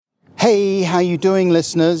Hey, how you doing,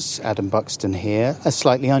 listeners? Adam Buxton here. A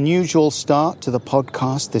slightly unusual start to the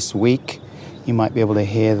podcast this week. You might be able to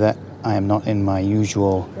hear that I am not in my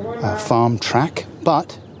usual farm track,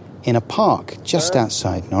 but in a park just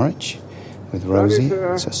outside Norwich with Rosie.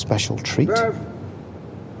 It's a special treat.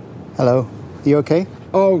 Hello. You okay?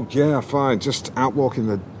 Oh, yeah, fine. Just out walking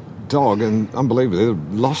the dog and unbelievably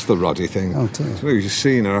lost the ruddy thing. Oh, dear. So you've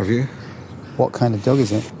seen her, have you? What kind of dog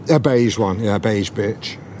is it? A beige one, yeah, a beige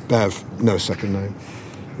bitch. Bev, no second name.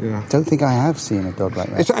 Yeah. Don't think I have seen a dog like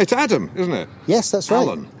that. It's Adam, isn't it? Yes, that's right.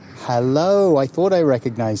 Alan. Hello. I thought I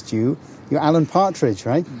recognised you. You're Alan Partridge,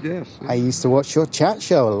 right? Yes. I used to watch your chat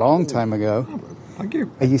show a long time ago. Thank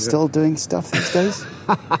you. Are you still doing stuff these days?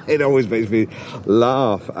 It always makes me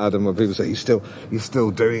laugh, Adam, when people say you're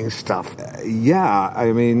still doing stuff. Yeah,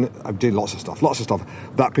 I mean, I did lots of stuff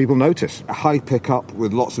that people notice. A high pickup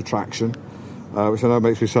with lots of traction, which I know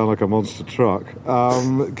makes me sound like a monster truck.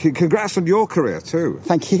 Congrats on your career too.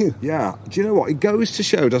 Thank you. Yeah. Do you know what? It goes to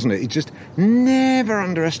show, doesn't it? You just never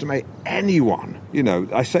underestimate anyone. You know,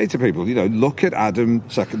 I say to people, look at Adam,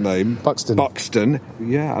 second name. Buxton.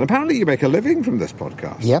 Yeah. And apparently you make a living from this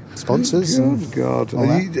podcast. Yep. Sponsors. Good God.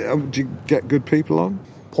 Do you get good people on?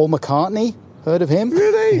 Paul McCartney. Heard of him?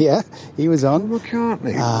 Really? Yeah. He was on. Paul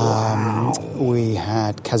McCartney. Wow. We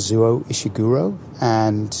had Kazuo Ishiguro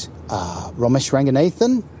and Ramesh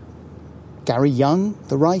Ranganathan, Gary Young,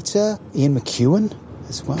 the writer, Ian McEwan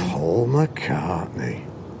as well. Paul McCartney.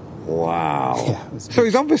 Wow. Yeah, so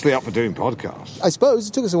he's obviously up for doing podcasts. I suppose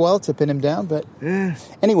it took us a while to pin him down, but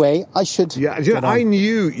anyway, I should... Yeah, I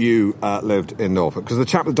knew you lived in Norfolk, because the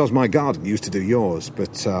chap that does my garden used to do yours,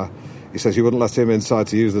 but he says you wouldn't let him inside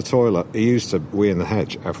to use the toilet. He used to wee in the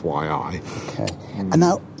hedge, FYI. Okay. And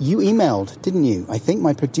now, you emailed, didn't you? I think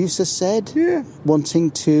my producer said... Yeah.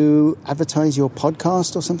 Wanting to advertise your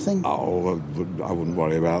podcast or something? Oh, I wouldn't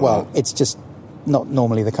worry about that. Well, it's just... not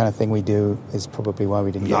normally the kind of thing we do, is probably why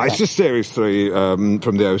we didn't get that. It's just Series 3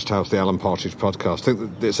 from the Oast House, the Alan Partridge podcast. I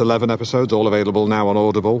think that it's 11 episodes, all available now on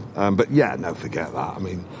Audible. But yeah, no, forget that. I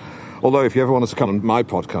mean, although if you ever want us to come on my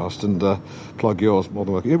podcast and plug yours, more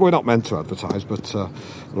than welcome. We're not meant to advertise, but there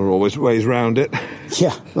are always ways around it.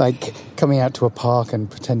 Yeah, like coming out to a park and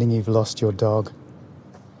pretending you've lost your dog.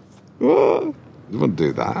 What? You wouldn't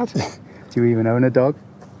do that. Do you even own a dog?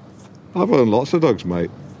 I've owned lots of dogs,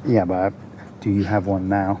 mate. Yeah, but... do you have one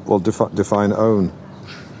now? Well, define own.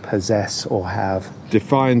 Possess or have.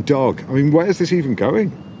 Define dog. I mean, where's this even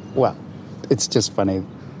going? Well, it's just funny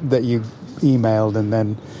that you emailed and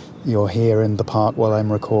then you're here in the park while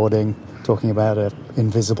I'm recording, talking about an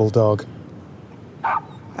invisible dog.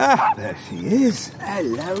 Ah, there she is.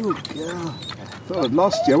 Hello, girl. Thought I'd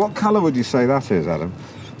lost you. What colour would you say that is, Adam?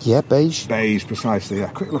 Yeah, beige. Beige, precisely. Yeah.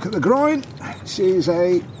 Quick look at the groin. She's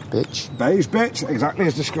a... bitch. Beige bitch, exactly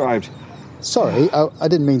as described. Sorry, I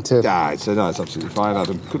didn't mean to... it's absolutely fine,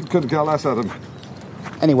 Adam. Couldn't care less, Adam.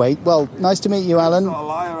 Anyway, well, nice to meet you, Alan. Not a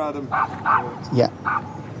liar, Adam. Yeah.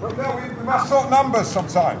 Well, no, we must sort numbers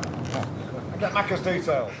sometime. And get Macca's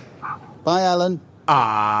details. Bye, Alan.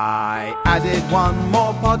 I added one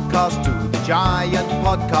more podcast to the giant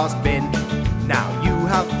podcast bin. Now you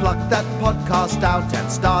have plucked that podcast out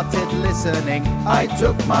and started listening. I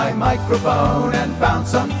took my microphone and found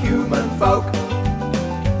some human folk.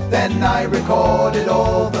 Then I recorded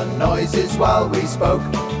all the noises while we spoke.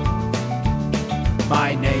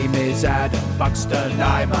 My name is Adam Buxton,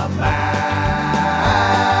 I'm a man.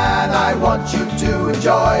 I want you to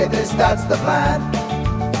enjoy this, that's the plan.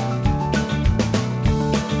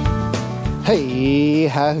 Hey,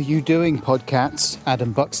 how you doing, podcats?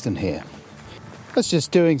 Adam Buxton here. I was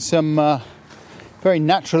just doing some very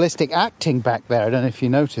naturalistic acting back there, I don't know if you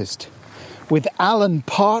noticed, with Alan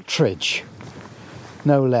Partridge.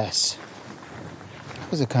 No less. It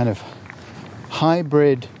was a kind of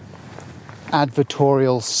hybrid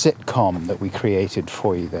advertorial sitcom that we created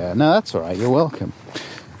for you there. No, that's all right. You're welcome.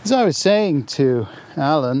 As I was saying to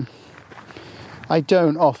Alan, I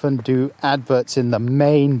don't often do adverts in the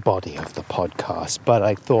main body of the podcast, but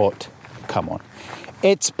I thought, come on,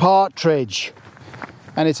 it's Partridge.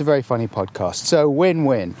 And it's a very funny podcast, so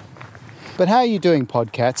win-win. But how are you doing,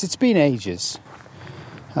 podcats? It's been ages.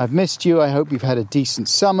 I've missed you. I hope you've had a decent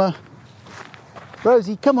summer.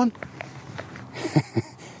 Rosie, come on.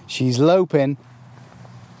 She's loping.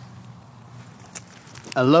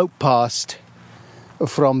 A lope past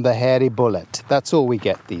from the hairy bullet. That's all we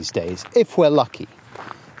get these days, if we're lucky.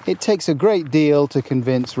 It takes a great deal to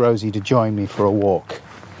convince Rosie to join me for a walk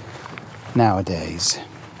nowadays.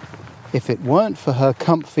 If it weren't for her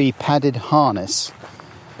comfy padded harness,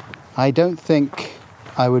 I don't think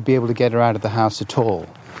I would be able to get her out of the house at all.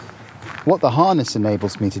 What the harness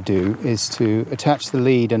enables me to do is to attach the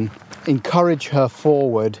lead and encourage her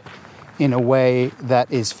forward in a way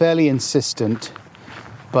that is fairly insistent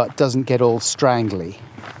but doesn't get all strangly.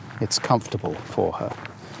 It's comfortable for her.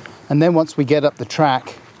 And then once we get up the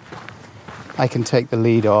track, I can take the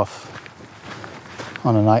lead off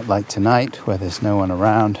on a night like tonight where there's no one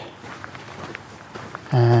around.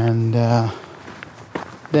 And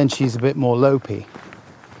then she's a bit more lopey.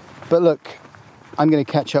 But look, I'm going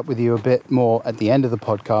to catch up with you a bit more at the end of the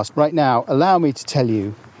podcast. Right now, allow me to tell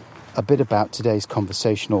you a bit about today's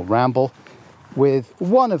conversational ramble with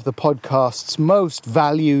one of the podcast's most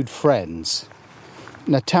valued friends,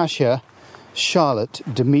 Natasha Charlotte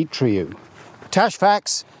Demetriou. Tash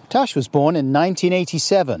facts. Tash was born in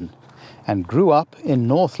 1987 and grew up in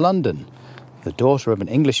North London, the daughter of an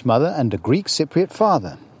English mother and a Greek Cypriot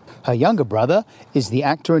father. Her younger brother is the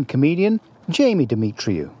actor and comedian Jamie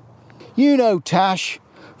Demetriou. You know Tash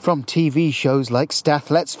from TV shows like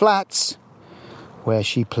Stathlet's Flats, where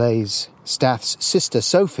she plays Stath's sister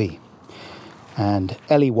Sophie. And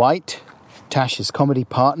Ellie White, Tash's comedy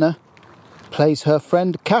partner, plays her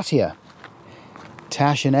friend Katia.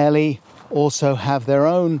 Tash and Ellie also have their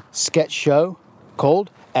own sketch show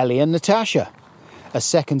called Ellie and Natasha. A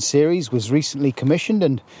second series was recently commissioned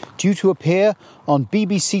and due to appear on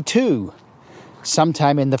BBC2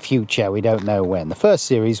 sometime in the future. We don't know when. The first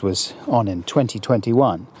series was on in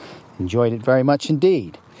 2021. Enjoyed it very much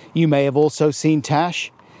indeed. You may have also seen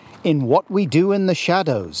Tash in What We Do in the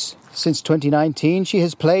Shadows. Since 2019, she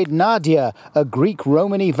has played Nadia, a Greek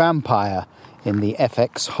Romany vampire, in the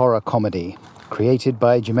FX horror comedy, created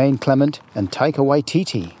by Jermaine Clement and Taika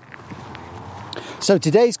Waititi. So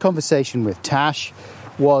today's conversation with Tash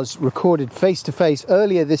was recorded face-to-face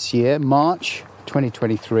earlier this year, March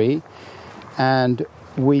 2023, and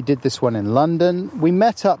we did this one in London. We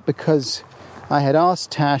met up because I had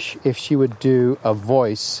asked Tash if she would do a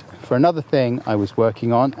voice for another thing I was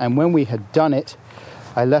working on, and when we had done it,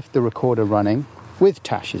 I left the recorder running with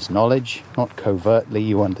Tash's knowledge, not covertly,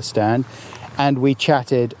 you understand, and we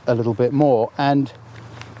chatted a little bit more. And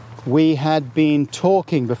we had been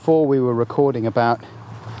talking before we were recording about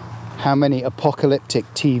how many apocalyptic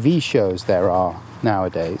TV shows there are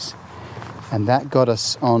nowadays. And that got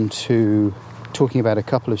us on to talking about a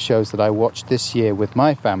couple of shows that I watched this year with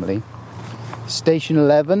my family. Station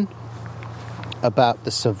 11, about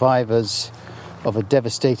the survivors of a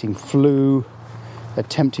devastating flu,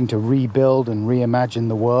 attempting to rebuild and reimagine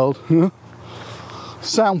the world.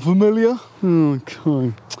 Sound familiar?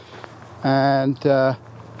 Okay. And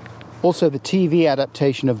also the TV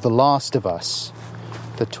adaptation of The Last of Us,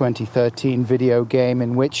 the 2013 video game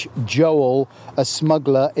in which Joel, a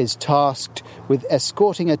smuggler, is tasked with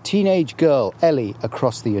escorting a teenage girl, Ellie,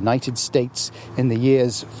 across the United States in the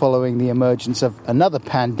years following the emergence of another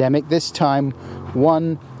pandemic, this time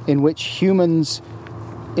one in which humans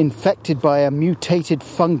infected by a mutated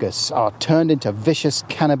fungus are turned into vicious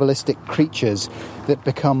cannibalistic creatures that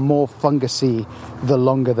become more fungusy the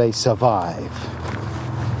longer they survive.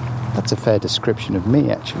 That's a fair description of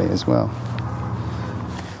me, actually, as well.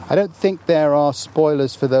 I don't think there are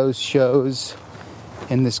spoilers for those shows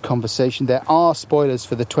in this conversation. There are spoilers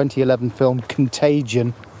for the 2011 film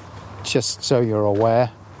Contagion, just so you're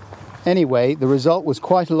aware. Anyway, the result was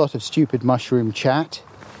quite a lot of stupid mushroom chat,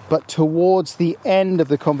 but towards the end of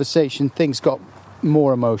the conversation, things got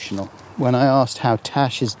more emotional when I asked how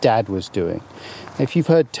Tash's dad was doing. If you've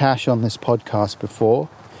heard Tash on this podcast before,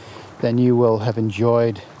 then you will have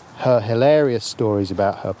enjoyed her hilarious stories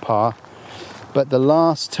about her pa. But the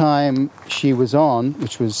last time she was on,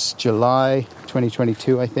 which was July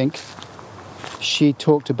 2022, I think, she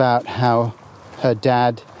talked about how her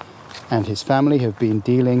dad and his family have been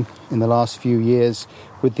dealing in the last few years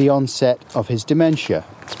with the onset of his dementia,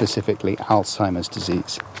 specifically Alzheimer's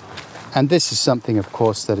disease. And this is something, of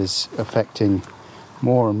course, that is affecting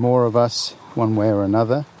more and more of us, one way or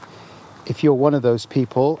another. If you're one of those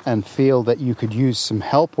people and feel that you could use some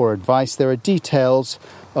help or advice, there are details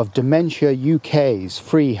of Dementia UK's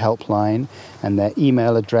free helpline and their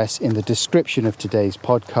email address in the description of today's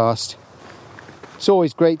podcast. It's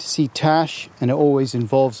always great to see Tash, and it always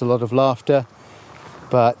involves a lot of laughter,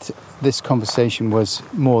 but this conversation was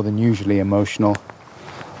more than usually emotional,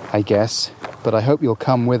 I guess. But I hope you'll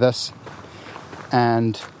come with us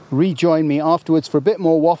and rejoin me afterwards for a bit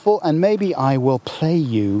more waffle, and maybe I will play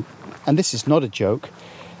you, and this is not a joke,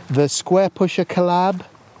 the Square Pusher collab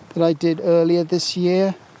that I did earlier this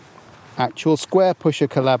year. Actual Square Pusher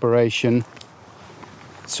collaboration,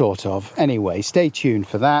 sort of. Anyway, stay tuned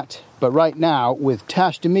for that. But right now, with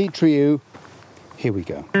Tash Demetriou, here we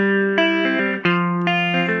go.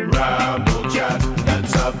 Ramble chat,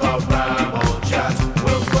 let's have a ramble.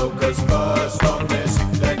 focus first on this,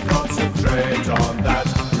 then concentrate on that.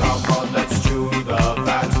 Come on, let's chew the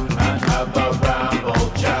fat and have a ramble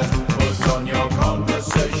chat. Put on your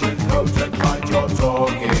conversation coat and find your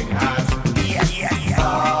talking hat. Yes, yes, yes.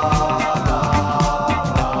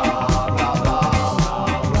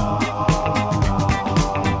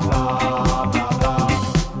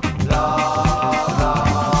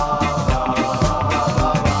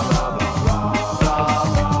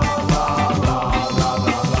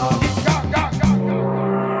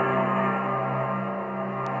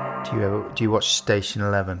 Do you watch Station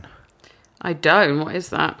 11? I don't. What is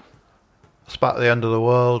that? It's about the end of the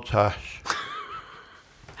world, Tash.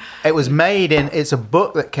 It was made it's a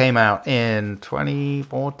book that came out in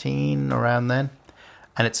 2014, around then.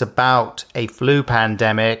 And it's about a flu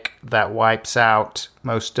pandemic that wipes out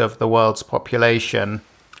most of the world's population.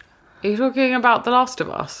 Are you talking about The Last of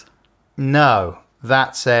Us? No,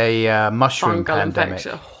 that's a mushroom Fungal pandemic.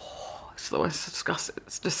 infection. It's the most disgusting.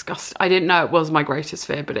 It's disgusting. I didn't know it was my greatest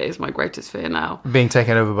fear, but it is my greatest fear now. Being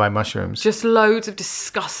taken over by mushrooms. Just loads of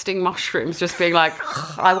disgusting mushrooms, just being like,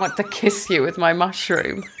 I want to kiss you with my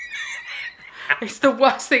mushroom. It's the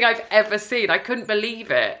worst thing I've ever seen. I couldn't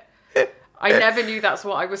believe it. I never knew that's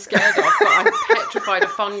what I was scared of, but I'm petrified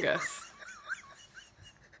of fungus.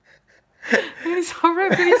 It's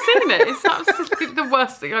horrible. Have you seen it? It's absolutely the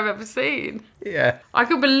worst thing I've ever seen. Yeah. I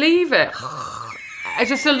couldn't believe it. It's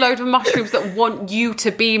just a load of mushrooms that want you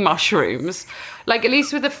to be mushrooms. Like, at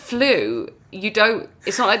least with the flu,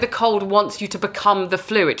 it's not like the cold wants you to become the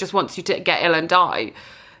flu. It just wants you to get ill and die.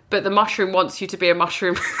 But the mushroom wants you to be a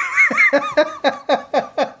mushroom.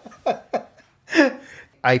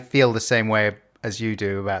 I feel the same way as you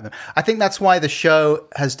do about them. I think that's why the show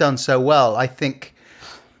has done so well. I think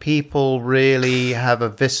people really have a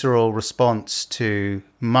visceral response to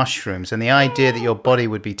mushrooms and the idea that your body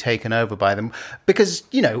would be taken over by them. Because,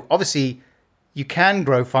 obviously you can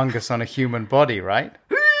grow fungus on a human body, right?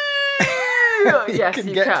 Yes,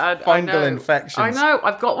 you can. Fungal infections. I know.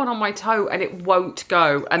 I've got one on my toe and it won't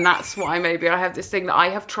go. And that's why I have this thing that I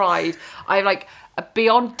have tried.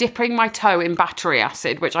 Beyond dipping my toe in battery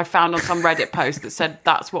acid, which I found on some Reddit post that said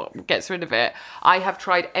that's what gets rid of it, I have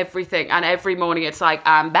tried everything. And every morning it's like,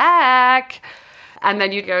 I'm back. And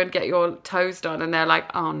then you go and get your toes done and they're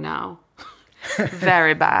like, oh no.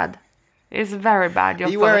 Very bad. It's very bad. Are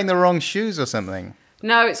you wearing the wrong shoes or something?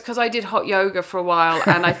 No, it's because I did hot yoga for a while,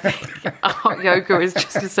 and I think hot yoga is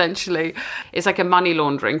just essentially, it's like a money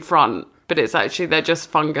laundering front, but it's actually, they're just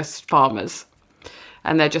fungus farmers,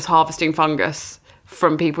 and they're just harvesting fungus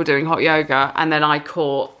from people doing hot yoga, and then I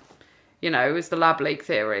caught, it was the lab leak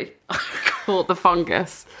theory, I caught the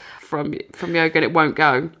fungus from yoga, and it won't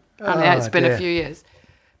go, and it's been a few years.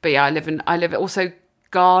 But yeah, I live also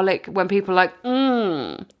garlic, when people are like,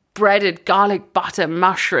 breaded garlic butter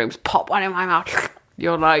mushrooms, pop one in my mouth.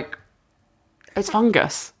 You're like, it's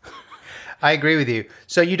fungus. I agree with you.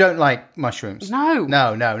 So you don't like mushrooms? No.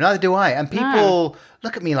 No, neither do I. And people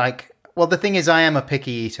look at me like, well, the thing is, I am a picky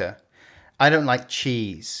eater. I don't like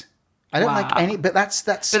cheese. I don't like any, but that's...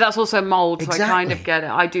 But that's also mold, exactly. So I kind of get it.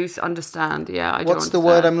 I do understand, yeah. I do What's the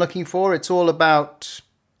word I'm looking for? It's all about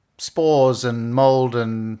spores and mold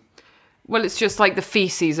and... Well, it's just like the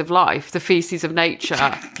feces of life, the feces of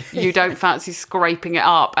nature. You don't fancy scraping it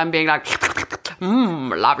up and being like,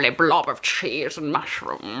 lovely blob of cheese and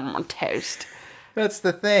mushroom and toast. That's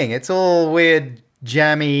the thing. It's all weird,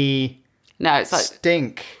 jammy it's like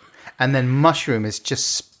stink. And then mushroom is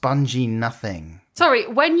just spongy nothing. Sorry,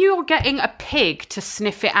 when you're getting a pig to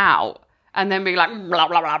sniff it out and then being like, blah,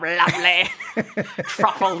 blah, blah, lovely.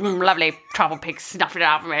 Truffles, lovely. Truffle pig snuffing it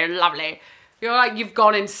out for me, lovely. You're like, you've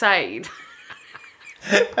gone insane.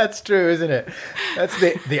 That's true, isn't it? That's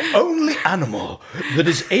the only animal that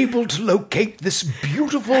is able to locate this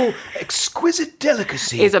beautiful, exquisite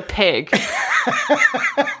delicacy. Is a pig.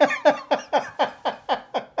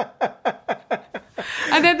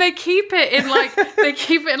 And then they keep it in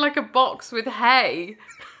like a box with hay.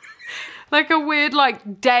 Like a weird,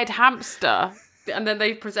 dead hamster. And then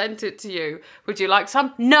they present it to you. Would you like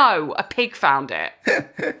some? No, a pig found it.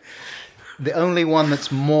 The only one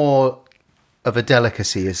that's more of a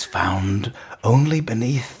delicacy is found only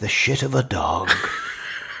beneath the shit of a dog.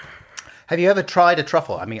 Have you ever tried a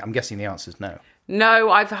truffle? I mean, I'm guessing the answer is no. No,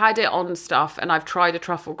 I've had it on stuff and I've tried a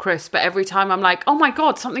truffle crisp, but every time I'm like, oh my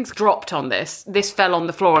God, something's dropped on this. This fell on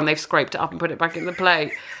the floor and they've scraped it up and put it back in the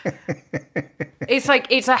plate.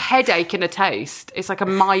 It's a headache and a taste. It's like a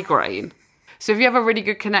migraine. So if you have a really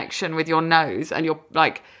good connection with your nose and you're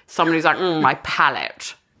like someone who's like, my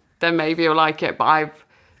palate, then maybe you'll like it. But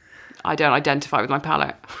I don't identify with my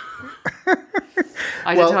palate.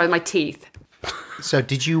 I identify with my teeth. So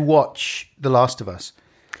did you watch The Last of Us?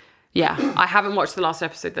 Yeah, I haven't watched the last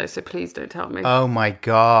episode though, so please don't tell me. Oh my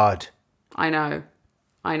God. I know.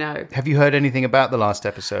 Have you heard anything about the last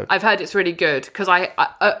episode? I've heard it's really good because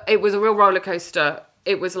it was a real roller coaster.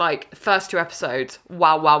 It was like first 2 episodes.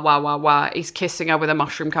 Wow. He's kissing her with a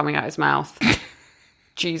mushroom coming out his mouth.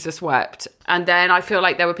 Jesus wept. And then I feel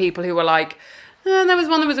like there were people who were like, there was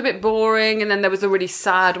one that was a bit boring. And then there was a really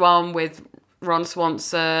sad one with Ron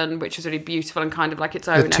Swanson, which was really beautiful and kind of like its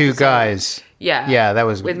own The two episode. guys. Yeah, that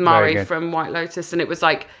was with very Murray good. from White Lotus. And it was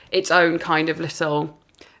like its own kind of little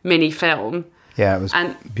mini film. Yeah, it was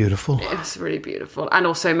beautiful. It was really beautiful. And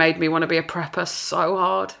also made me want to be a prepper so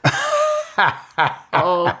hard.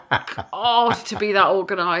 Oh, God, to be that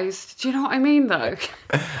organised. Do you know what I mean, though?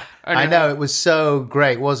 I know, it was so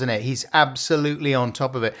great, wasn't it? He's absolutely on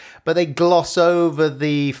top of it. But they gloss over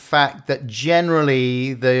the fact that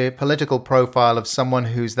generally the political profile of someone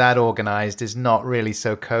who's that organised is not really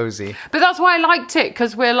so cosy. But that's why I liked it,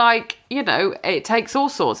 because we're like, it takes all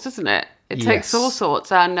sorts, doesn't it? It takes all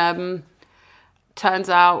sorts. And turns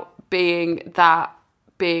out being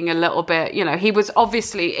a little bit, he was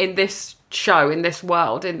obviously in this show, in this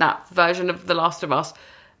world, in that version of The Last of Us,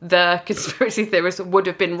 the conspiracy theorist would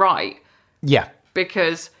have been right. Yeah.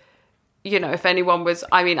 Because, if anyone was,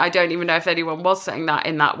 I don't even know if anyone was saying that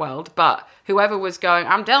in that world, but whoever was going,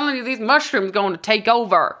 I'm telling you, these mushrooms are going to take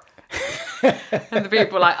over. And the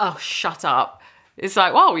people were like, oh, shut up. It's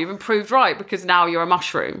like, well, you've been proved right because now you're a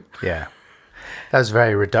mushroom. Yeah. That was a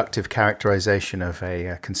very reductive characterization of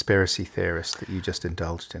a conspiracy theorist that you just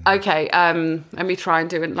indulged in. Okay, let me try and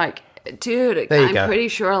do it. Like, dude, There you I'm go. pretty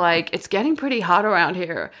sure, like, it's getting pretty hot around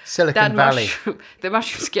here. Silicon Valley. The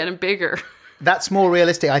mushroom's getting bigger. That's more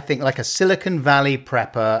realistic, I think, like a Silicon Valley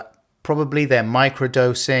prepper. Probably they're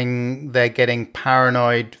microdosing, they're getting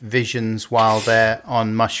paranoid visions while they're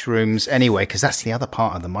on mushrooms anyway, because that's the other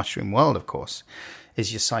part of the mushroom world, of course,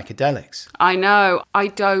 is your psychedelics. I know. I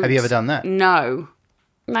don't. Have you ever done that? No.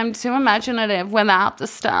 I'm too imaginative without the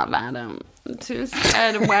stuff, Adam. I'm too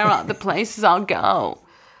scared of where the places I'll go.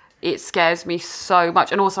 It scares me so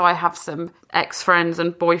much. And also I have some ex-friends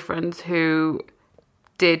and boyfriends who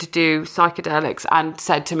did do psychedelics and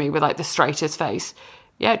said to me with like the straightest face,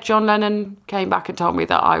 yeah, John Lennon came back and told me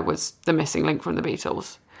that I was the missing link from the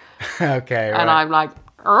Beatles. Okay, right. And I'm like,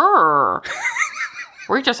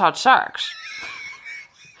 we just had sex.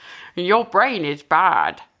 Your brain is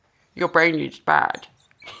bad. Your brain is bad.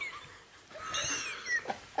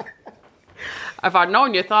 If I'd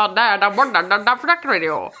known you thought that, I wouldn't have done that for that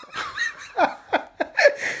radio.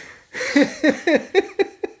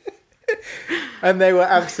 And they were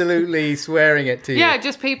absolutely swearing it to you. Yeah,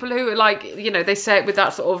 just people who are like, they say it with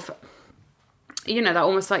that sort of, that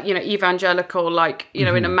almost like, evangelical, like, in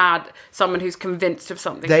a mad, someone who's convinced of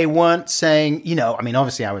something. They weren't saying,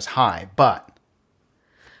 obviously I was high, but...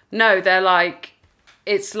 No, they're like,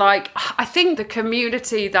 it's like, I think the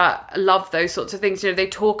community that love those sorts of things, they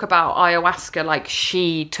talk about ayahuasca like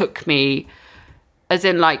she took me, as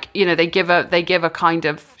in like, they give a kind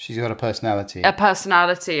of... She's got a personality. A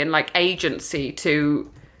personality and like agency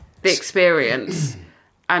to the experience.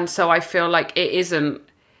 And so I feel like it isn't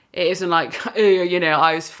like,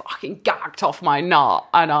 I was fucking gagged off my nut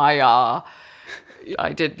and I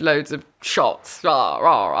did loads of shots. Rah,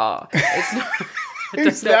 rah, rah. It's not...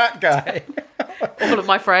 Who's that guy? All of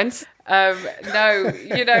my friends. No,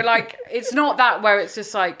 like, it's not that where it's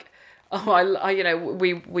just like, oh,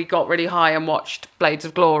 we got really high and watched Blades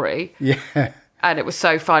of Glory. Yeah. And it was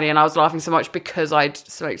so funny and I was laughing so much because I'd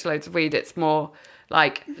smoked loads of weed. It's more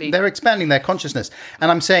like... They're expanding their consciousness. And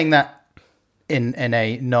I'm saying that in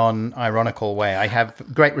a non-ironical way. I have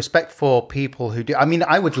great respect for people who do...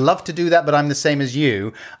 I would love to do that, but I'm the same as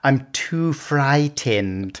you. I'm too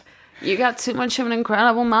frightened. You got too much of an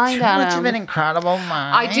incredible mind, Adam. Too much of an incredible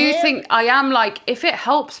mind. I do think I am like, if it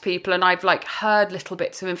helps people, and I've like heard little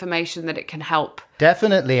bits of information that it can help.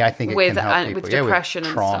 Definitely, I think it can help people. With depression with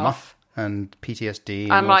and trauma stuff. And PTSD.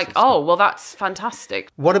 I'm like, well, that's fantastic.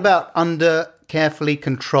 What about under carefully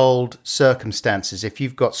controlled circumstances? If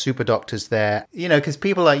you've got super doctors there, because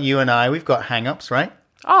people like you and I, we've got hang-ups, right?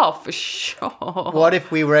 Oh, for sure. What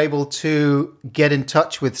if we were able to get in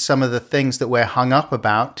touch with some of the things that we're hung up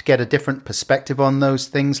about, to get a different perspective on those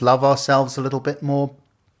things, love ourselves a little bit more?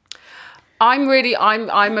 I've always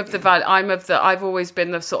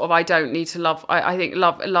been the sort of, I don't need to love. I think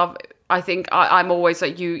love. I think I'm always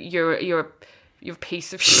like, you're a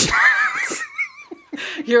piece of shit.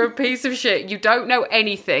 You're a piece of shit. You don't know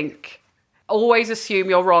anything. Always assume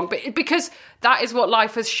you're wrong, but because that is what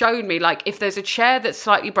life has shown me. Like, if there's a chair that's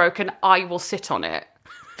slightly broken, I will sit on it.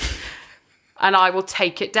 and I will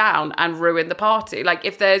take it down and ruin the party. Like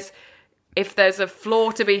if there's a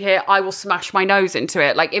floor to be here, I will smash my nose into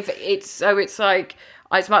it. Like it's like,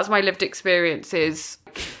 as much as my lived experience is,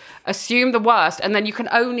 assume the worst, and then you can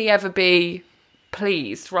only ever be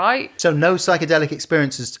pleased, right? So no psychedelic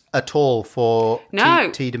experiences at all for T.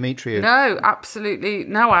 Demetriou? No, absolutely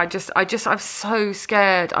no. I'm so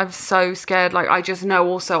scared. I'm so scared. Like, I just know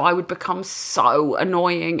also I would become so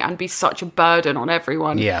annoying and be such a burden on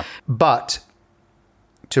everyone. Yeah. But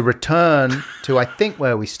to return to, I think,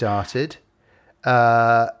 where we started,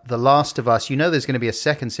 The Last of Us, you know there's going to be a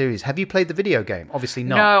second series. Have you played the video game? Obviously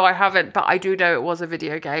not. No, I haven't, but I do know it was a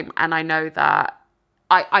video game, and I know that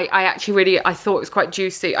I actually really, I thought it was quite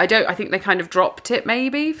juicy. I think they kind of dropped it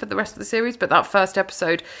maybe for the rest of the series, but that first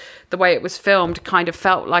episode, the way it was filmed kind of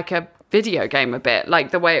felt like a video game a bit.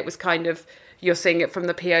 Like the way it was kind of, you're seeing it from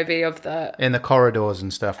the POV of in the corridors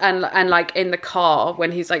and stuff. And like in the car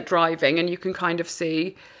when he's like driving, and you can kind of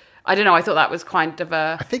see, I don't know, I thought that was kind of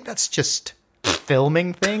I think that's just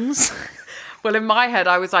filming things. Well, in my head,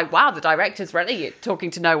 I was like, wow, the director's really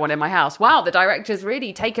talking to no one in my house. Wow, the director's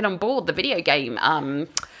really taken on board the video game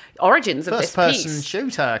origins of this piece. First-person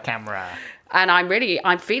shooter camera. And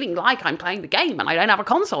I'm feeling like I'm playing the game, and I don't have a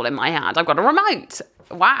console in my hand. I've got a remote.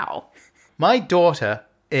 Wow. My daughter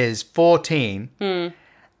is 14,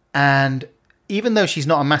 and even though she's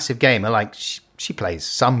not a massive gamer, like she plays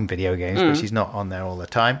some video games, but she's not on there all the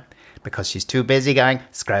time. Because she's too busy going,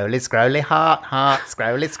 scrolly, heart, scrolly, heart,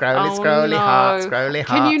 scrolly, heart, scrolly.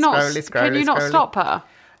 Can you not stop her?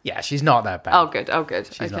 Yeah, she's not that bad. Oh, good.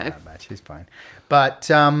 She's not that bad. She's fine. But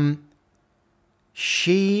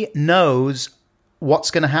she knows what's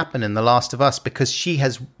going to happen in The Last of Us because she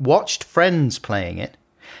has watched friends playing it.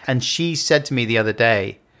 And she said to me the other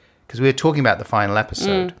day, because we were talking about the final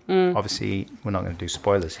episode. Obviously, we're not going to do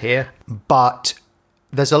spoilers here. But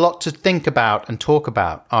there's a lot to think about and talk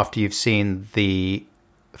about after you've seen the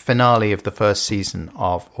finale of the first season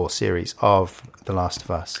series of The Last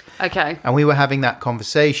of Us. Okay. And we were having that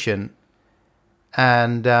conversation,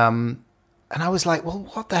 and I was like, well,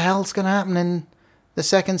 what the hell's going to happen in the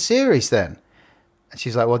second series then? And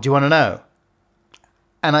she's like, well, do you want to know?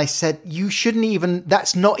 And I said, you shouldn't even,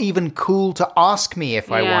 that's not even cool to ask me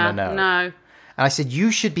if I want to know. No. And I said,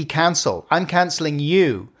 you should be cancelled. I'm cancelling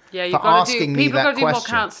you. Yeah, for asking me that question. People got to do more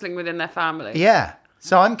counselling within their family. Yeah.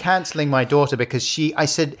 So I'm cancelling my daughter because I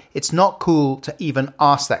said, it's not cool to even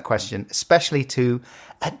ask that question, especially to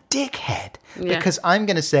a dickhead. Yeah. Because I'm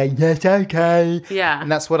going to say, yes, okay. Yeah.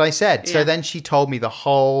 And that's what I said. Yeah. So then she told me the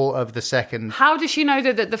whole of the second. How does she know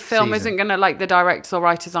that the film season. isn't going to, like, the directors or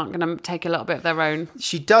writers aren't going to take a little bit of their own?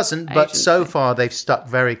 She doesn't, but so far they've stuck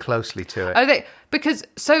very closely to it. Oh,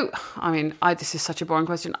 this is such a boring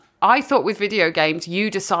question. I thought with video games,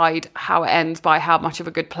 you decide how it ends by how much of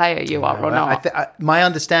a good player you are or not. My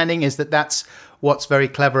understanding is that that's what's very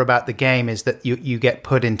clever about the game is that you get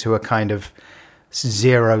put into a kind of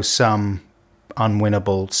zero-sum,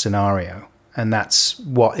 unwinnable scenario. And that's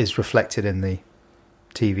what is reflected in the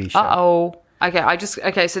TV show. Uh-oh.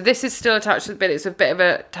 Okay, so this is still attached to the bit. It's a bit of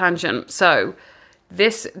a tangent. So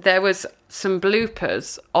there was some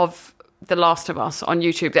bloopers of The Last of Us on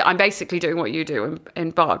YouTube. I'm basically doing what you do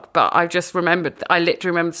in Bug, but I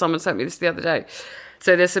literally remembered someone sent me this the other day.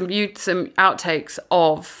 So there's some outtakes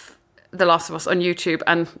of The Last of Us on YouTube,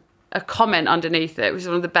 and a comment underneath it, which is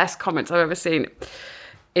one of the best comments I've ever seen,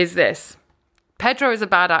 is this. Pedro is a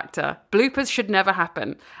bad actor. Bloopers should never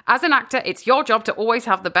happen. As an actor, it's your job to always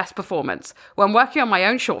have the best performance. When working on my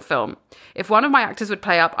own short film, if one of my actors would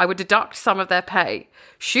play up, I would deduct some of their pay.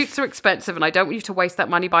 Shoots are expensive, and I don't want you to waste that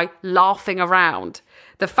money by laughing around.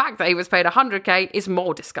 The fact that he was paid $100K is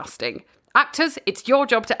more disgusting. Actors, it's your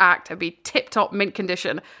job to act and be tip-top mint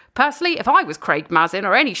condition. Personally, if I was Craig Mazin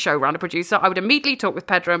or any showrunner producer, I would immediately talk with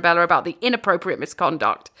Pedro and Bella about the inappropriate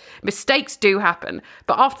misconduct. Mistakes do happen,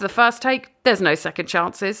 but after the first take, there's no second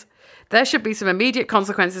chances. There should be some immediate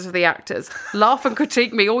consequences for the actors. Laugh and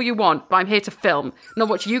critique me all you want, but I'm here to film, not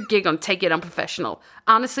watch you gig on Take It Unprofessional.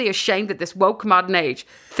 Honestly ashamed that this woke modern age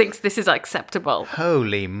thinks this is acceptable.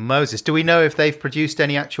 Holy Moses. Do we know if they've produced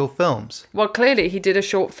any actual films? Well, clearly he did a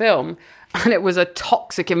short film, and it was a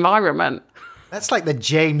toxic environment. That's like the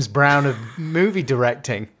James Brown of movie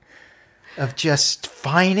directing, of just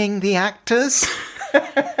fining the actors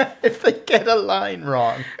if they get a line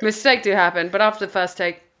wrong. Mistakes do happen, but after the first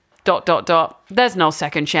take, ... there's no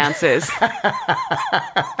second chances.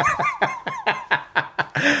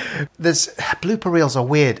 Blooper reels are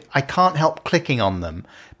weird. I can't help clicking on them,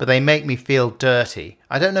 but they make me feel dirty.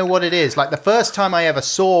 I don't know what it is. Like the first time I ever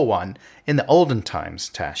saw one, in the olden times,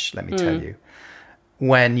 Tash, let me tell you,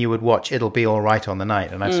 when you would watch It'll Be All Right on the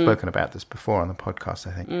Night, and I've spoken about this before on the podcast,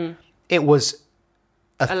 I think. It was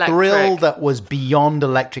a thrill that was beyond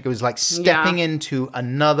electric. It was like stepping into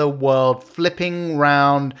another world, flipping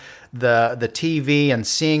round the TV and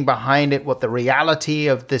seeing behind it what the reality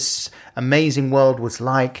of this amazing world was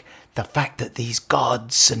like. The fact that these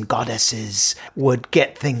gods and goddesses would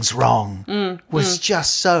get things wrong was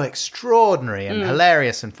just so extraordinary and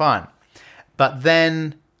hilarious and fun. But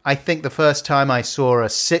then I think the first time I saw a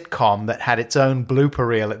sitcom that had its own blooper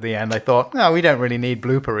reel at the end, I thought, no, we don't really need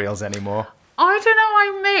blooper reels anymore. I don't know,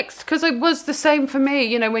 I'm mixed, because it was the same for me,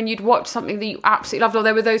 you know, when you'd watch something that you absolutely loved, or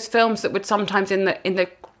there were those films that would sometimes in the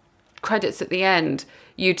credits at the end,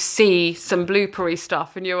 you'd see some bloopery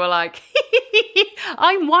stuff, and you were like,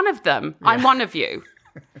 I'm one of them. Yeah. I'm one of you.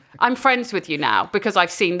 I'm friends with you now because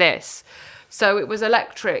I've seen this. So it was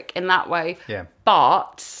electric in that way. Yeah.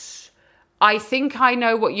 But I think I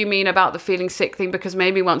know what you mean about the feeling sick thing, because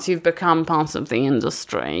maybe once you've become part of the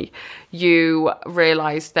industry, you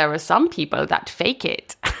realise there are some people that fake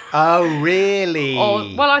it. Oh, really?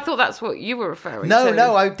 Well, I thought that's what you were referring to.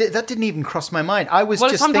 No, that didn't even cross my mind. I was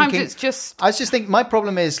just sometimes thinking... it's just... I was just thinking, my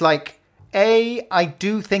problem is, like, I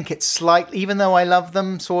do think it's slightly... Even though I love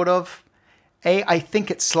them, sort of... I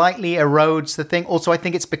think it slightly erodes the thing. Also, I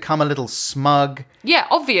think it's become a little smug. Yeah,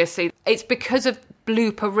 obviously. It's because of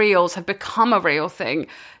blooper reels have become a real thing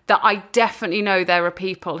that I definitely know there are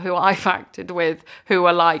people who I've acted with who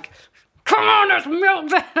are like, come on, let's milk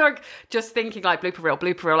that. Just thinking like blooper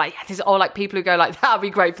reel. Like, this is all like people who go like, that'd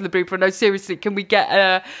be great for the blooper. No, seriously, can we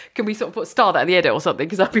sort of put star that in the edit or something?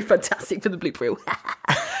 Because that'd be fantastic for the blooper reel.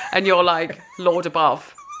 And you're like, Lord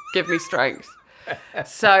above, give me strength.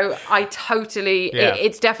 So I totally,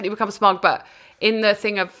 it's definitely become smug, but in the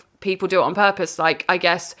thing of people do it on purpose, like, I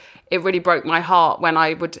guess it really broke my heart when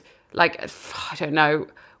I would, like, I don't know,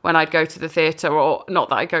 when I'd go to the theatre, or not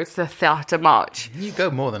that I go to the theatre much. You go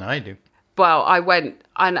more than I do. Well, I went,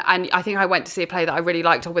 and I think I went to see a play that I really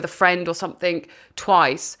liked, or with a friend or something,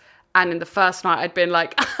 twice. And in the first night, I'd been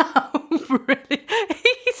like, oh, really?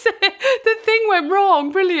 He said, the thing went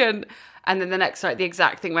wrong, brilliant. And then the next night, the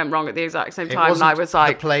exact thing went wrong at the exact same time. And I was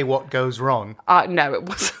like... the play What Goes Wrong? No, it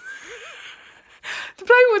wasn't. The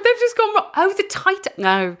play, they've just gone wrong. Oh, the title.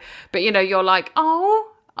 No. But, you know, you're like, oh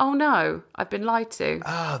no, I've been lied to.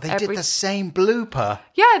 Oh, they did the same blooper.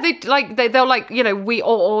 Yeah, they'll like, you know, we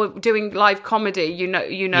or doing live comedy, you know.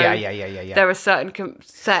 Yeah. There are certain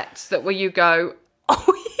sets that where you go,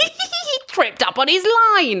 oh, he tripped up on his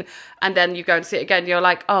line. And then you go and see it again, you're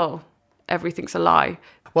like, oh, everything's a lie.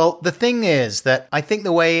 Well, the thing is that I think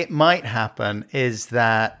the way it might happen is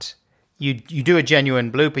that you do a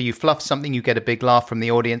genuine blooper, you fluff something, you get a big laugh from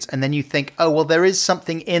the audience, and then you think, oh, well, there is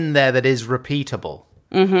something in there that is repeatable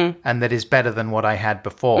and that is better than what I had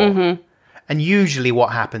before. And usually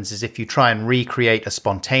what happens is if you try and recreate a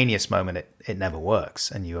spontaneous moment, it never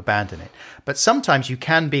works and you abandon it. But sometimes you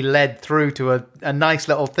can be led through to a nice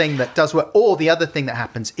little thing that does work. Or the other thing that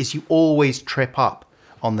happens is you always trip up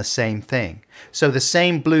on the same thing. So the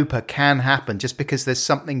same blooper can happen just because there's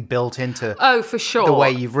something built into for sure, the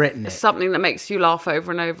way you've written it. Something that makes you laugh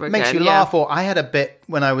over and over again. Makes you laugh. Or I had a bit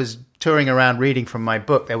when I was touring around reading from my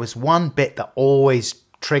book, there was one bit that always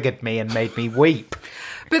triggered me and made me weep.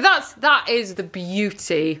 But that is the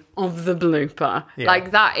beauty of the blooper. Yeah.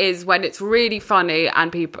 Like, that is when it's really funny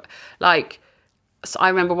and people, like, so I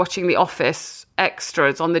remember watching The Office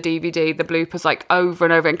extras on the DVD, the bloopers, like, over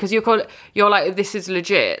and over again, because you're like, this is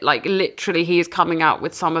legit. Like, literally, he is coming out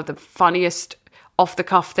with some of the funniest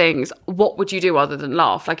off-the-cuff things. What would you do other than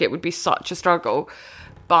laugh? Like, it would be such a struggle.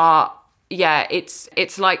 But, yeah, it's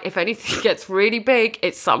like, if anything gets really big,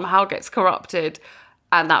 it somehow gets corrupted.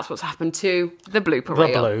 And that's what's happened to the blooper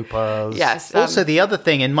reel. The bloopers. Yes. Also, the other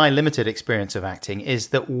thing in my limited experience of acting is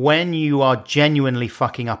that when you are genuinely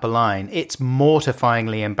fucking up a line, it's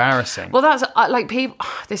mortifyingly embarrassing. Well, that's like people.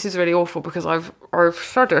 This is really awful because I've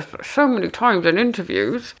said it so many times in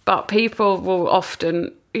interviews, but people will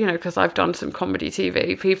often, you know, because I've done some comedy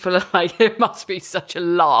TV, people are like, it must be such a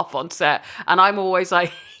laugh on set. And I'm always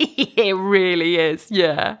like, it really is,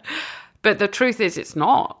 yeah. But the truth is, it's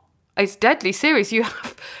not. It's deadly serious. You're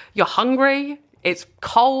hungry. It's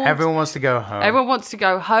cold. Everyone wants to go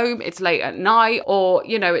home. It's late at night. Or,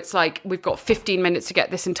 you know, it's like we've got 15 minutes to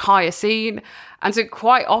get this entire scene. And so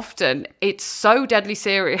quite often it's so deadly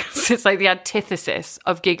serious. It's like the antithesis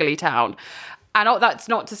of Giggly Town. And that's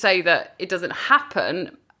not to say that it doesn't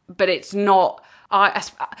happen, but it's not... I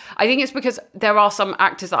think it's because there are some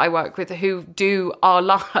actors that I work with who are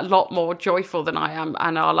a lot more joyful than I am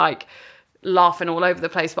and are like... laughing all over the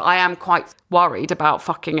place, but I am quite worried about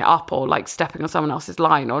fucking it up or like stepping on someone else's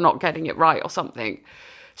line or not getting it right or something.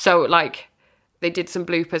 So like they did some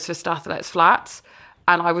bloopers for Stathelet's Flats,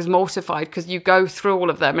 and I was mortified because you go through all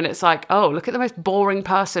of them and it's like, oh, look at the most boring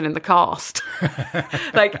person in the cast.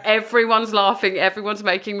 Like everyone's laughing, everyone's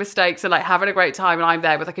making mistakes and like having a great time, and I'm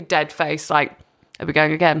there with like a dead face like, are we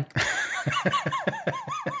going again?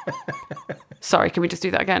 Sorry, can we just do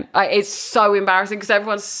that again? It's so embarrassing because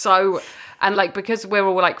everyone's so... And like, because we're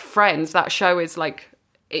all like friends, that show is like,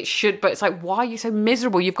 it should, but it's like, why are you so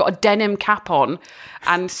miserable? You've got a denim cap on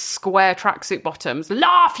and square tracksuit bottoms.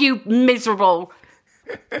 Laugh, you miserable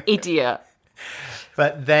idiot.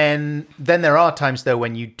 But then there are times though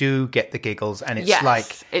when you do get the giggles, and it's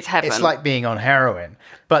like it's heaven. It's like being on heroin.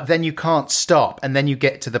 But then you can't stop, and then you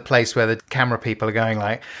get to the place where the camera people are going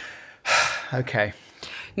like, okay.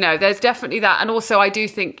 No, there's definitely that, and also I do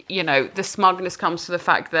think, you know, the smugness comes to the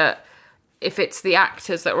fact that if it's the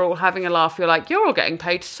actors that are all having a laugh, you're like, you're all getting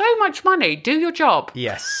paid so much money. Do your job.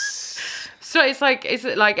 Yes. So it's like, is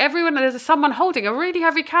it like everyone, there's someone holding a really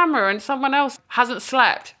heavy camera and someone else hasn't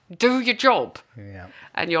slept. Do your job. Yeah.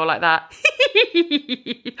 And you're like that.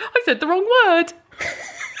 I said the wrong word.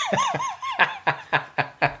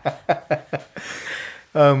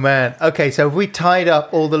 Oh, man. Okay, so have we tied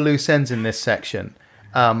up all the loose ends in this section?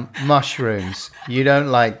 Mushrooms. You don't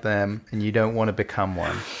like them and you don't want to become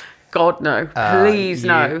one. God, no. Please,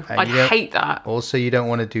 no. I'd hate that. Also, you don't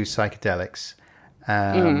want to do psychedelics.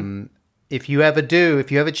 If you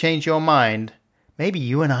ever change your mind, maybe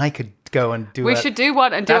you and I could go and do We should do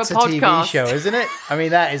one and do a podcast. That's a TV show, isn't it? I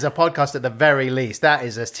mean, that is a podcast at the very least. That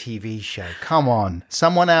is a TV show. Come on.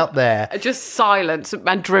 Someone out there. Just silence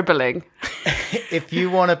and dribbling. If you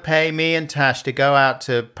want to pay me and Tash to go out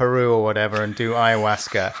to Peru or whatever and do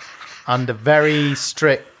ayahuasca under very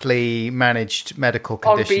strictly managed medical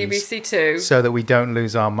conditions. On BBC Two. So that we don't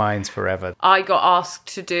lose our minds forever. I got asked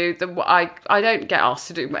to do I don't get asked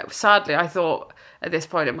to do, sadly, I thought at this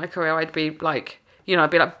point in my career I'd be like, you know, I'd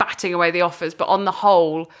be like batting away the offers, but on the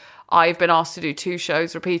whole, I've been asked to do 2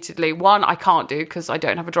 shows repeatedly. One I can't do because I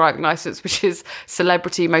don't have a driving license, which is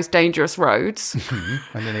Celebrity Most Dangerous Roads.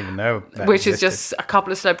 I didn't even know that which existed. is just a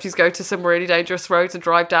couple of celebrities go to some really dangerous roads and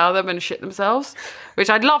drive down them and shit themselves, which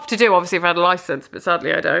I'd love to do, obviously, if I had a license, but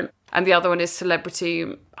sadly I don't. And the other one is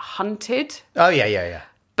Celebrity Hunted. Oh, yeah.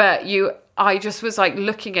 But I just was like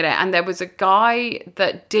looking at it, and there was a guy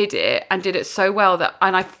that did it and did it so well that,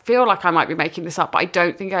 and I feel like I might be making this up, but I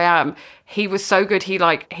don't think I am. He was so good.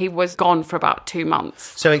 He was gone for about 2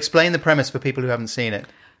 months. So explain the premise for people who haven't seen it.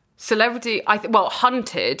 Celebrity,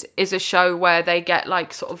 Hunted is a show where they get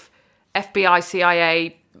like sort of FBI,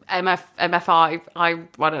 CIA, MFI, I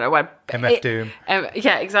don't know where. MF Doom.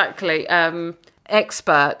 Yeah, exactly.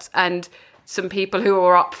 Experts and some people who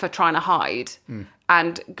are up for trying to hide.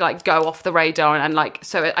 And like go off the radar and like,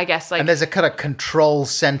 so I guess like, and there's a kind of control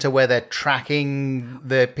center where they're tracking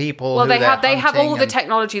the people. Well, they have all the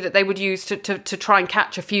technology that they would use to try and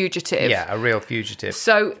catch a fugitive. Yeah, a real fugitive.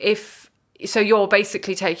 So you're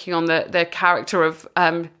basically taking on the character of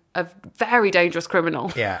a very dangerous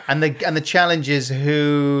criminal. Yeah, and the challenge is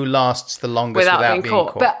who lasts the longest without being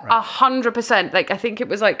caught. But 100%, like I think it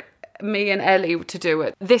was like me and Ellie to do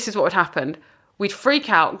it. This is what would happen. We'd freak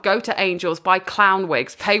out, go to Angels, buy clown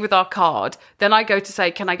wigs, pay with our card. Then I go to say,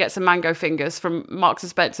 can I get some mango fingers from Marks &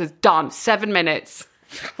 Spencer's? Done. 7 minutes.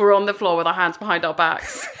 We're on the floor with our hands behind our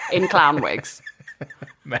backs in clown wigs.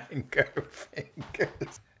 Mango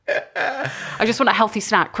fingers. I just want a healthy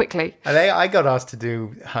snack, quickly. I got asked to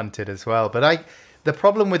do Hunted as well. But the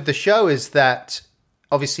problem with the show is that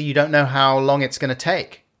obviously you don't know how long it's going to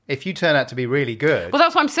take. If you turn out to be really good... Well,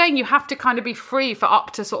 that's what I'm saying. You have to kind of be free for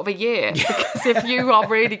up to sort of a year. Because if you are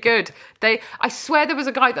really good... I swear there was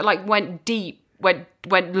a guy that like went deep, went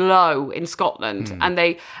low in Scotland.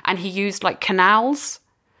 And he used like canals.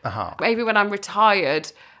 Uh-huh. Maybe when I'm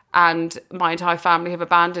retired and my entire family have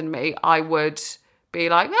abandoned me, I would be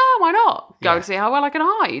like, why not? Go and see how well I can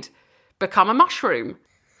hide. Become a mushroom.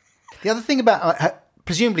 The other thing about...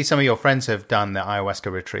 presumably some of your friends have done the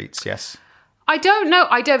ayahuasca retreats, yes? I don't know.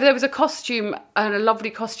 There was a lovely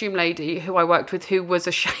costume lady who I worked with who was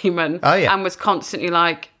a shaman. Oh, yeah. And was constantly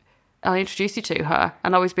like, I'll introduce you to her.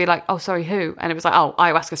 And I always be like, oh, sorry, who? And it was like, oh,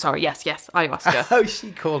 ayahuasca, sorry. Yes, ayahuasca. Oh,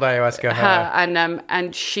 she called ayahuasca her.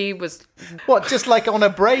 And she was... What, just like on a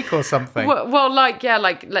break or something? Well,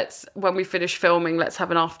 let's, when we finish filming, let's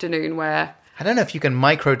have an afternoon where... I don't know if you can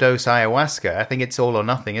microdose ayahuasca. I think it's all or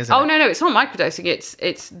nothing, isn't it? Oh, no, it's not microdosing.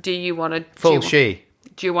 It's do you want to... Full she.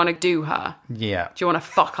 Do you want to do her? Yeah. Do you want to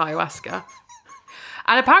fuck ayahuasca?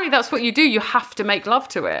 And apparently that's what you do. You have to make love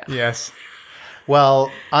to it. Yes.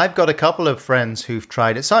 Well, I've got a couple of friends who've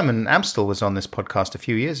tried it. Simon Amstel was on this podcast a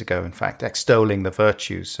few years ago, in fact, extolling the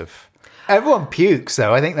virtues of... Everyone pukes,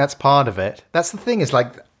 though. I think that's part of it. That's the thing, is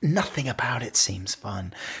like, nothing about it seems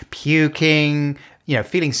fun. Puking,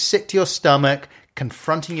 feeling sick to your stomach,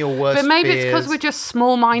 confronting your worst fears. But maybe it's because we're just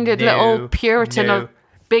small-minded little Puritan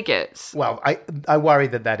bigots. Well, I worry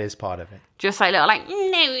that is part of it. Just like little, like,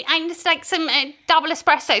 no, I'm just like some double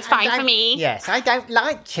espresso. It's fine for me. Yes, I don't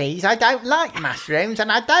like cheese. I don't like mushrooms,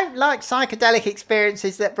 and I don't like psychedelic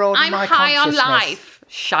experiences that broaden my consciousness. I'm high on life.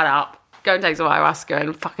 Shut up. Go and take some ayahuasca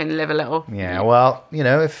and fucking live a little. Yeah, well,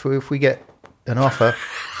 if we get an offer,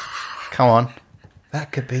 come on,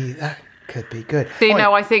 that could be good.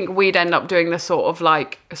 So, I think we'd end up doing the sort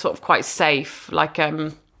of quite safe, like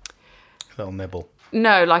little nibble.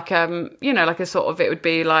 No, like like a sort of, it would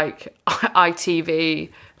be like ITV.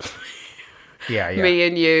 Yeah. Me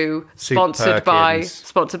and you, sponsored by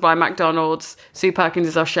McDonald's. Sue Perkins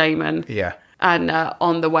is our shaman. Yeah. And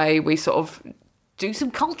on the way, we sort of do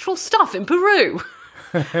some cultural stuff in Peru.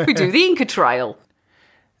 We do the Inca Trail.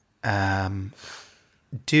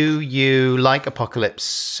 Do you like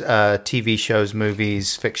apocalypse TV shows,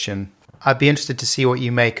 movies, fiction? I'd be interested to see what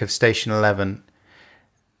you make of Station 11.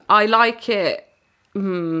 I like it.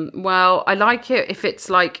 Well, I like it if it's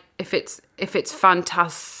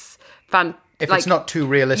fantastic. If it's not too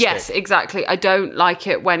realistic. Yes, exactly. I don't like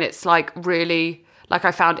it when it's like really, like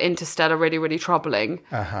I found Interstellar really, really troubling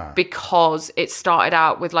because it started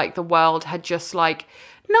out with like the world had just like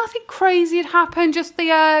nothing crazy had happened, just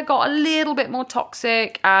the air got a little bit more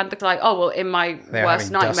toxic, and like, oh well, in my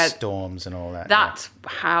worst nightmare, dust storms and all that. That's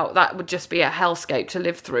how that would just be a hellscape to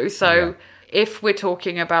live through. So if we're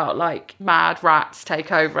talking about like mad rats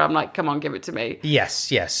take over, I'm like, come on, give it to me. Yes,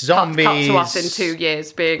 zombies. Cut to us in 2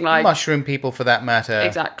 years, being like mushroom people for that matter.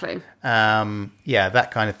 Exactly.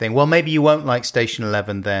 That kind of thing. Well, maybe you won't like Station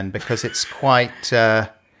 11 then, because it's quite.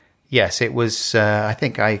 Yes, it was. I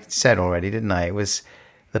think I said already, didn't I? It was.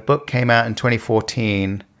 The book came out in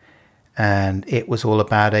 2014, and it was all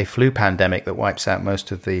about a flu pandemic that wipes out most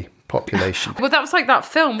of the population. Well, that was like that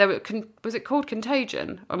film. Was it called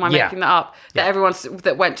Contagion? Or am I making that up?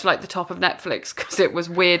 That went to like the top of Netflix because it was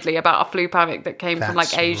weirdly about a flu pandemic that came from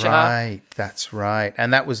like Asia. That's right.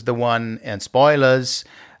 And that was the one, and spoilers,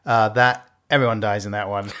 that everyone dies in that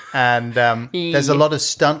one. And there's a lot of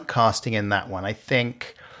stunt casting in that one. I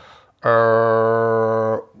think...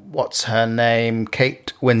 what's her name?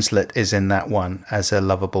 Kate Winslet is in that one as a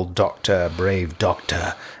lovable doctor, brave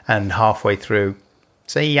doctor. And halfway through,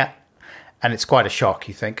 see ya. And it's quite a shock.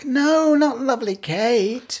 You think, no, not lovely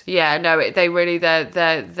Kate. Yeah, no, it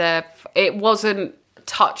wasn't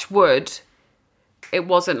touch wood. It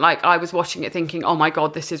wasn't like I was watching it thinking, oh my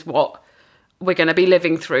God, this is what we're going to be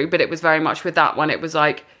living through. But it was very much with that one. It was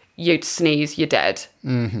like, you'd sneeze, you're dead.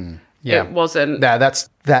 Mm-hmm. Yeah. It wasn't. No, that's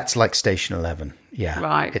like Station 11. Yeah.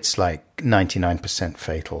 Right. It's like 99%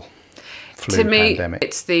 fatal flu To pandemic. me,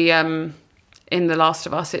 it's the, in The Last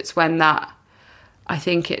of Us, it's when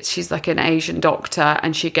she's like an Asian doctor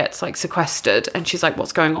and she gets like sequestered and she's like,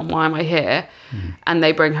 what's going on? Why am I here? And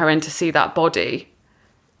they bring her in to see that body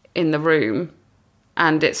in the room,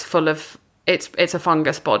 and it's full of, it's a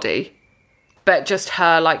fungus body, but just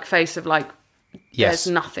her like face of like, yes.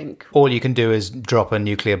 There's nothing. All you can do is drop a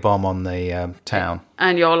nuclear bomb on the town.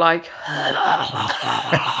 And you're like...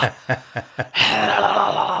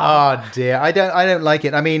 Oh, dear. I don't like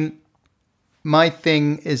it. I mean, my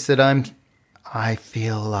thing is that I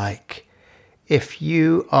feel like if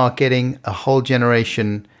you are getting a whole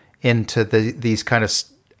generation into these kind of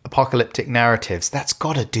apocalyptic narratives, that's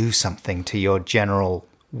got to do something to your general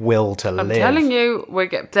will to live. I'm telling you,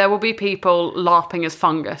 there will be people LARPing as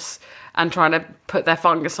fungus and trying to put their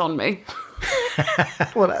fungus on me.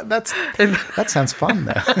 Well, that sounds fun,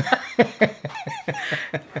 though.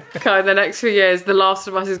 Okay, in the next few years, The Last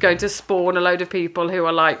of Us is going to spawn a load of people who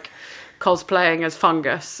are like cosplaying as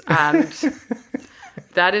fungus, and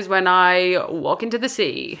that is when I walk into the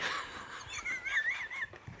sea.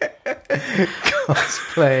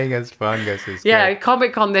 Cosplaying as fungus is good.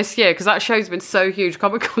 Comic-Con this year, because that show's been so huge.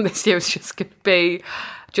 Comic-Con this year is just going to be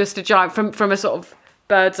just a giant, from a sort of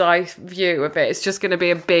bird's eye view of it, it's just going to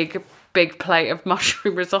be a big plate of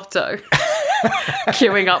mushroom risotto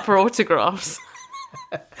queuing up for autographs.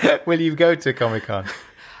 Will you go to Comic-Con?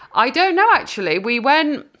 I don't know, actually.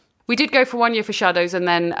 We did go for 1 year for Shadows, and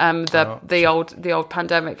then the old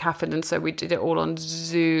pandemic happened, and so we did it all on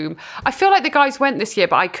Zoom. I feel like the guys went this year,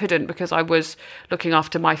 but I couldn't because I was looking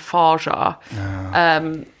after my Faja.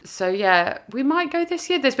 Oh. So yeah, we might go this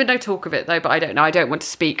year. There's been no talk of it though, but I don't know. I don't want to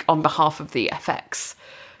speak on behalf of the FX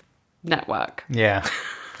network. Yeah.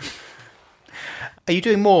 Are you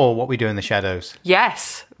doing more What We Do in the Shadows?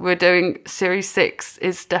 Yes, we're doing Series 6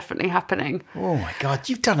 is definitely happening. Oh my God,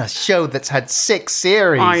 you've done a show that's had 6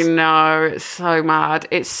 series. I know, it's so mad.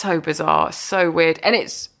 It's so bizarre, so weird. And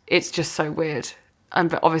it's just so weird.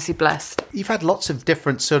 I'm obviously blessed. You've had lots of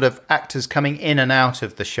different sort of actors coming in and out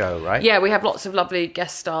of the show, right? Yeah, we have lots of lovely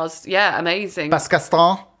guest stars. Yeah, amazing. Bas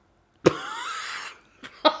Gaston?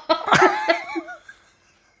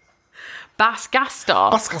 Bas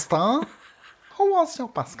Gaston. Bas Gaston? Who was your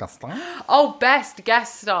Bas Gaston? Oh, best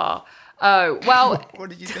guest star. Oh, well... What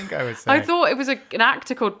did you think I was saying? I thought it was an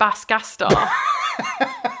actor called Bas Gaston.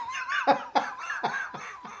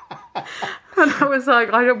 And I was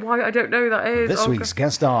like, I don't know who that is. This week's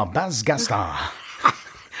guest star, Bas Gaston.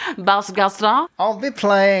 Bas Gaston? I'll be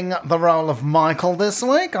playing the role of Michael this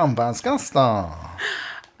week on Bas Gaston.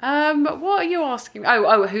 What are you asking?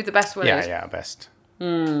 Oh, who the best one is? Yeah, best.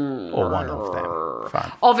 Or one of them.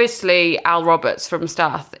 Fun. Obviously, Al Roberts from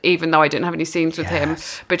Stath, even though I didn't have any scenes with him,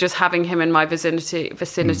 but just having him in my vicinity.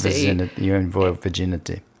 Your own royal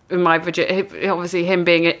virginity. In my obviously him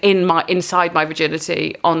being inside my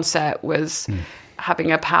virginity on set was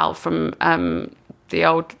having a pal from the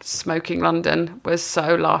old smoking London was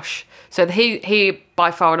so lush. So he by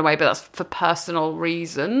far and away, but that's for personal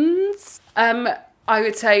reasons. I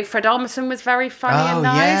would say Fred Armisen was very funny and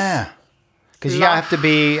nice. Yeah. Because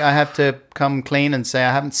I have to come clean and say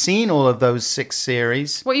I haven't seen all of those 6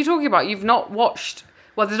 series. What are you talking about? You've not watched...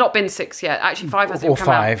 Well, there's not been 6 yet. Actually, 5 hasn't come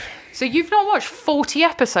out. Or 5. So you've not watched 40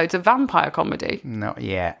 episodes of vampire comedy? Not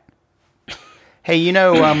yet. Hey, do you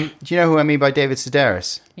know who I mean by David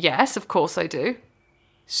Sedaris? Yes, of course I do.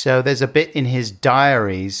 So there's a bit in his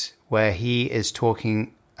diaries where he is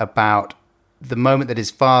talking about the moment that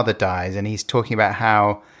his father dies, and he's talking about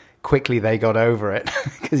how quickly they got over it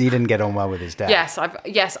because he didn't get on well with his dad. Yes,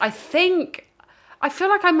 I feel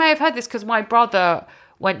like I may have heard this because my brother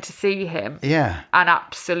went to see him. Yeah. And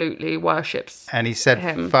absolutely worships And he said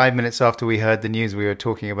him. 5 minutes after we heard the news, we were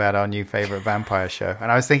talking about our new favourite vampire show.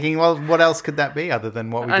 And I was thinking, well, what else could that be other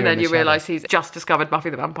than What We Do in the Shadows? And then you realise he's just discovered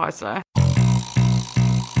Buffy the Vampire Slayer.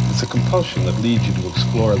 It's a compulsion that leads you to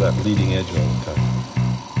explore that leading edge all the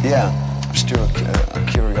time. Yeah, I'm still a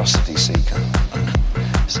curiosity seeker.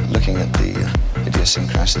 Looking at the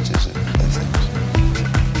idiosyncrasies of things.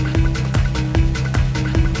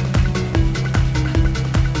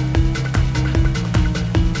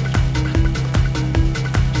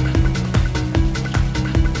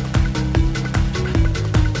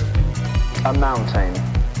 A mountain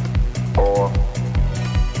or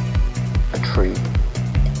a tree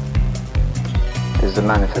is the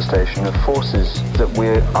manifestation of forces that we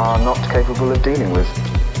are not capable of dealing with.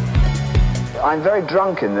 I'm very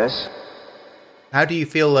drunk in this. How do you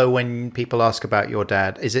feel, though, when people ask about your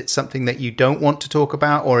dad? Is it something that you don't want to talk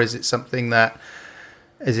about, or is it something that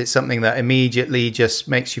immediately just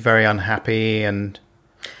makes you very unhappy? And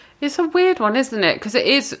it's a weird one, isn't it? Because it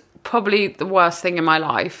is probably the worst thing in my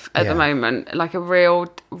life at the moment. Like a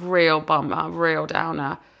real bummer, real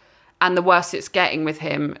downer. And the worse it's getting with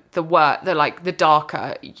him, the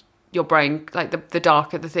darker your brain, like the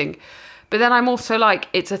darker the thing. But then I'm also like,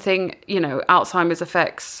 it's a thing, Alzheimer's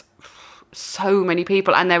affects so many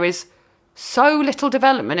people, and there is so little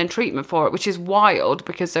development and treatment for it, which is wild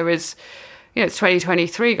because there is, it's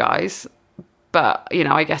 2023, guys. But,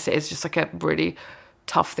 I guess it is just like a really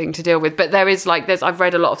tough thing to deal with. But there is I've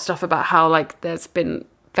read a lot of stuff about how there's been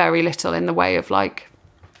very little in the way of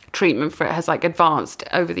treatment for it has advanced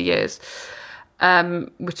over the years.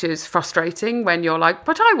 Which is frustrating when you're like,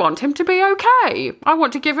 but I want him to be okay. I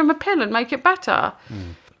want to give him a pill and make it better.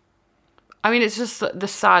 I mean, it's just the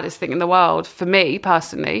saddest thing in the world for me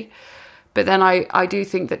personally. But then I do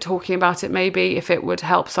think that talking about it, maybe if it would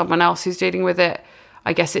help someone else who's dealing with it,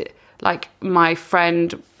 I guess it, my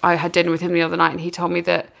friend, I had dinner with him the other night and he told me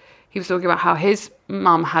that he was talking about how his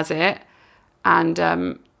mum has it.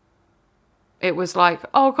 And it was like,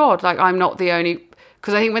 oh God, I'm not the only...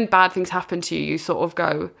 Because I think when bad things happen to you, you sort of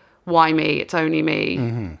go, why me? It's only me.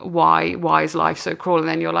 Mm-hmm. Why is life so cruel? And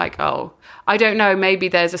then you're like, oh, I don't know. Maybe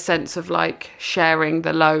there's a sense of sharing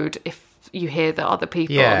the load. If you hear that other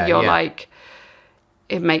people,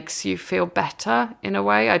 it makes you feel better in a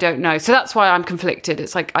way. I don't know. So that's why I'm conflicted.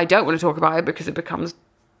 It's I don't want to talk about it because it becomes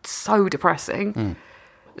so depressing.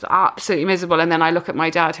 It's absolutely miserable. And then I look at my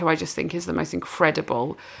dad, who I just think is the most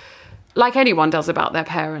incredible... Like anyone does about their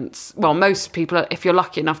parents. Well, most people, if you're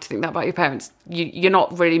lucky enough to think that about your parents, you're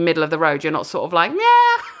not really middle of the road. You're not sort of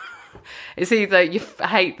yeah. It's either you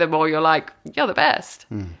hate them or you're you're the best.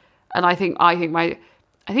 And I think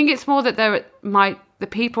it's more that the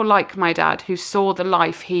people like my dad who saw the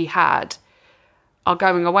life he had are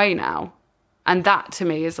going away now. And that to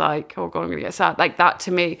me is like, oh God, I'm going to get sad. Like that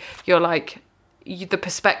to me, you're like, the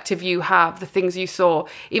perspective you have, the things you saw,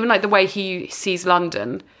 even like the way he sees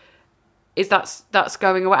London, is that's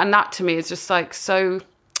going away. And that to me is just like so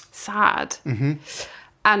sad. Mm-hmm.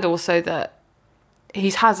 And also that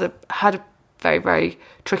he's had a very, very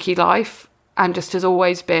tricky life and just has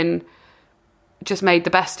always been just made the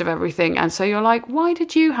best of everything. And so you're like, why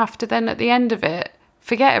did you have to then at the end of it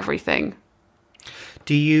forget everything?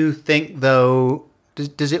 Do you think, though,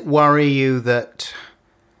 does it worry you that...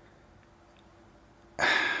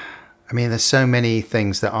 I mean, there's so many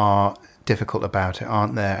things that are difficult about it,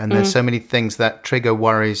 aren't there? And there's so many things that trigger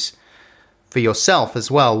worries for yourself as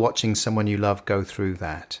well, watching someone you love go through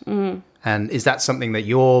that. And is that something that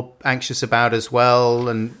you're anxious about as well,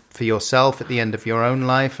 and for yourself at the end of your own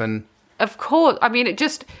life? And of course. I mean,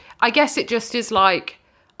 I guess it just is like,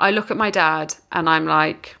 I look at my dad and I'm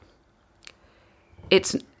like,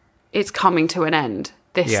 it's coming to an end.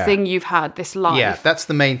 This thing you've had, this life. Yeah, that's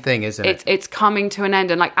the main thing, isn't it? It's coming to an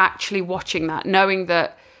end, and like actually watching that, knowing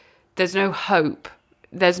that there's no hope.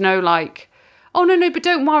 There's no like, oh no, but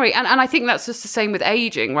don't worry. And I think that's just the same with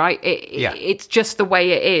aging, right? It's just the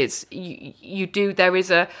way it is.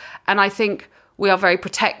 And I think we are very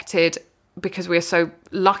protected because we are so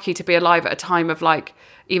lucky to be alive at a time of like,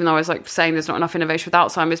 even though I was like saying there's not enough innovation with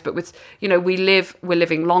Alzheimer's, but with, we're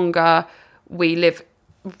living longer, we live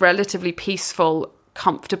relatively peaceful,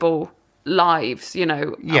 comfortable lives,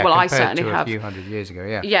 well, I certainly have. A few hundred years ago,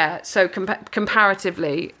 yeah. Yeah, so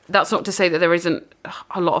comparatively, that's not to say that there isn't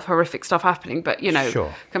a lot of horrific stuff happening, but,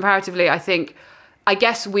 Sure. Comparatively, I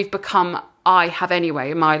guess I have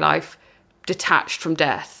anyway in my life, detached from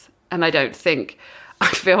death. And I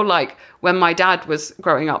feel like when my dad was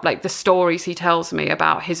growing up, like the stories he tells me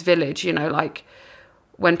about his village, like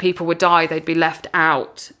when people would die, they'd be left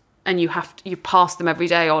out and you pass them every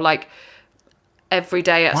day, or like every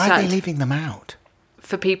day at Why are they leaving them out?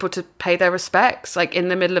 For people to pay their respects, like in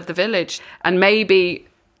the middle of the village. And maybe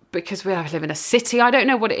because we live in a city, I don't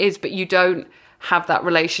know what it is, but you don't have that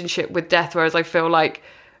relationship with death. Whereas I feel like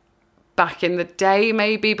back in the day,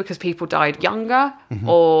 maybe because people died younger,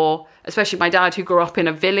 or especially my dad who grew up in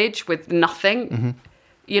a village with nothing,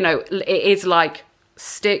 it is like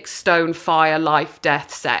stick, stone, fire, life,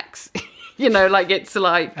 death, sex. Like it's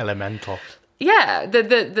like elemental. Yeah,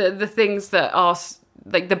 the things that are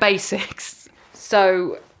like the basics.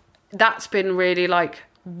 So that's been really like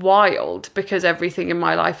wild, because everything in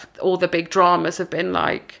my life, all the big dramas have been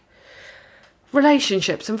like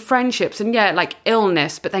relationships and friendships and like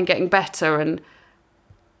illness, but then getting better, and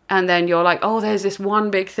then you're like, oh, there's this one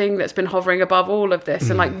big thing that's been hovering above all of this,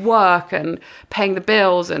 and like work and paying the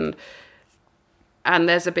bills, and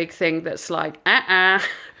there's a big thing that's like,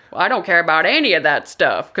 I don't care about any of that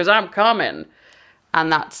stuff because I'm coming.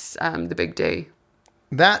 And that's the big D.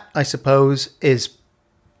 That, I suppose, is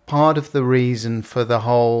part of the reason for the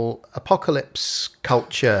whole apocalypse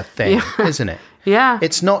culture thing, isn't it? Yeah.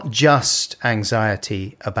 It's not just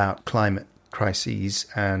anxiety about climate crises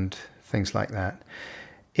and things like that.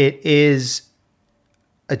 It is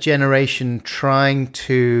a generation trying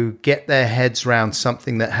to get their heads around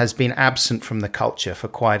something that has been absent from the culture for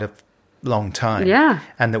quite a long time,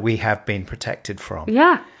 and that we have been protected from,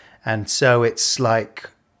 and so it's like,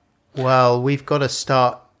 well, we've got to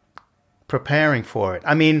start preparing for it.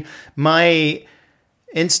 I mean, my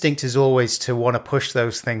instinct is always to want to push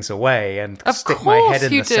those things away and stick my head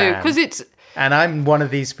in the sand, because and I'm one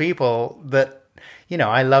of these people that,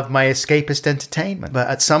 I love my escapist entertainment, but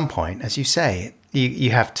at some point, as you say,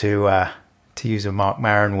 you have to use a Mark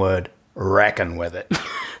Maron word, reckon with it.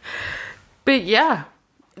 But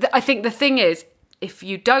I think the thing is, if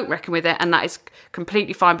you don't reckon with it, and that is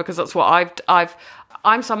completely fine, because that's what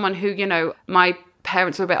I'm someone who, my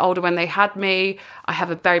parents were a bit older when they had me. I have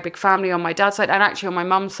a very big family on my dad's side, and actually on my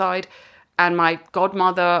mum's side, and my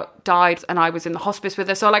godmother died and I was in the hospice with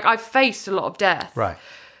her. So like I've faced a lot of death. Right.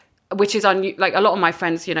 Which is like a lot of my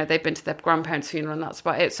friends, they've been to their grandparents' funeral and that's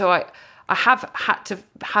about it. So I have had to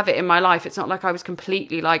have it in my life. It's not like I was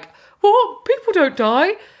completely like, what? People don't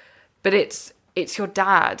die. But it's your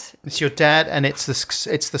dad. It's your dad, and it's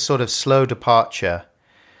the sort of slow departure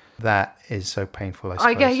that is so painful, I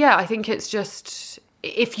suppose. I think it's just,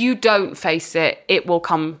 if you don't face it, it will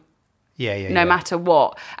come no matter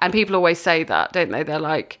what. And people always say that, don't they? They're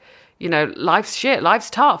like, life's shit, life's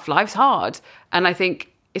tough, life's hard. And I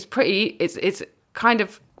think it's kind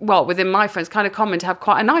of, well, within my friends, kind of common to have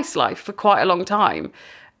quite a nice life for quite a long time.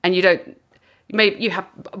 And maybe you have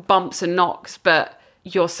bumps and knocks, but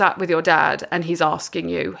you're sat with your dad and he's asking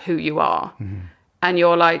you who you are. Mm-hmm. And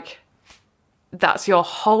you're like, that's your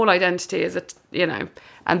whole identity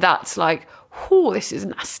and that's like, oh, this is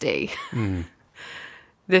nasty.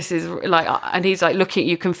 This is like, and he's like looking at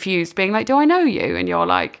you confused, being like, do I know you? And you're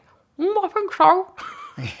like, I think so.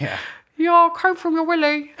 Yeah. Yeah, I came from your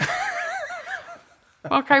willy.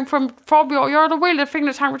 I came from you're the willy, the thing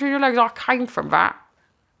that's hanging between your legs. I came from that.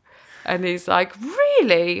 And he's like,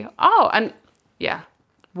 really? Oh, and yeah,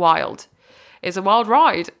 wild. It's a wild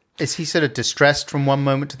ride. Is he sort of distressed from one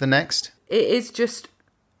moment to the next? It is just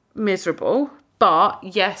miserable. But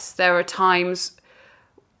yes, there are times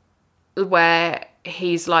where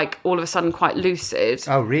he's like all of a sudden quite lucid.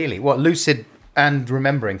 Oh, really? What, lucid and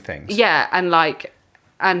remembering things? Yeah,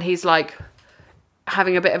 and he's like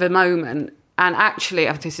having a bit of a moment. And actually,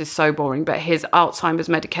 this is so boring, but his Alzheimer's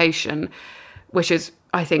medication, which is,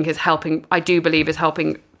 I think, is helping, I do believe is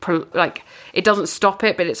helping, like, it doesn't stop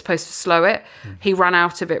it, but it's supposed to slow it. He ran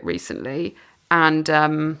out of it recently. And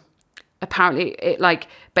apparently, it, like,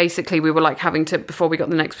 basically we were like having to, before we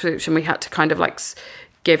got the next prescription, we had to kind of like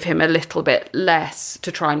give him a little bit less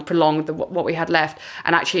to try and prolong what we had left.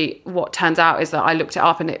 And actually, what turns out is that I looked it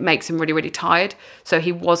up and it makes him really, really tired. So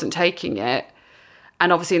he wasn't taking it.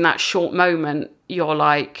 And obviously in that short moment, you're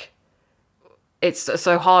like, it's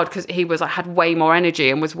so hard because he was like, had way more energy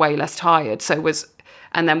and was way less tired.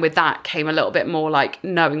 And then with that came a little bit more like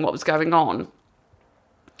knowing what was going on.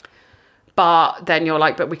 But then you're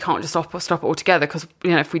like, but we can't just stop it altogether because, you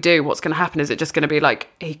know, if we do, what's going to happen? Is it just going to be like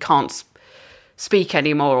he can't speak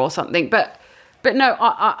anymore or something? But no,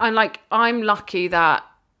 I'm like, I'm lucky that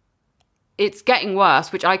it's getting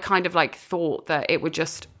worse, which I kind of like thought that it would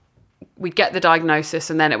just, we'd get the diagnosis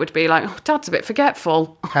and then it would be like, oh, Dad's a bit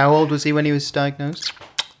forgetful. How old was he when he was diagnosed?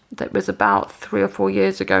 That was about 3 or 4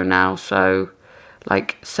 years ago now. So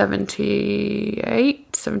like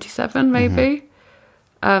 78, 77 maybe.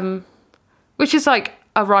 Which is like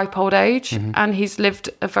a ripe old age. And he's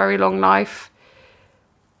lived a very long life.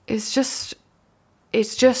 It's just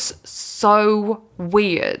so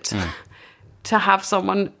weird to have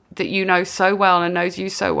someone that you know so well and knows you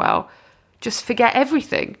so well just forget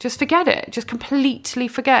everything. Just forget it. Just completely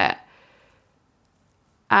forget.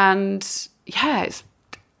 And yeah,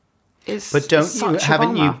 But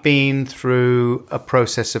haven't you been through a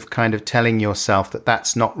process of kind of telling yourself that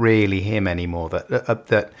that's not really him anymore,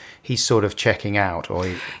 that he's sort of checking out?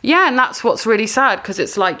 Yeah, and that's what's really sad, because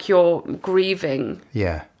it's like you're grieving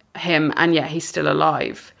him and yet he's still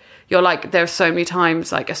alive. You're like, there's so many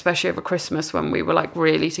times, like especially over Christmas when we were like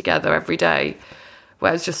really together every day,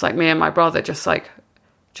 where it's just like me and my brother just like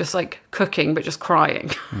cooking but just crying.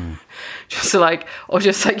 Just like, or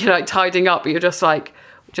just like, you know, like tidying up, but you're just like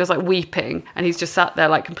weeping, and he's just sat there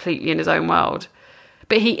like completely in his own world.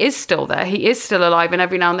 But he is still there, he is still alive, and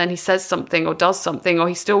every now and then he says something or does something, or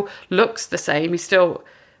he still looks the same. He still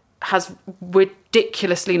has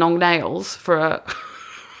ridiculously long nails for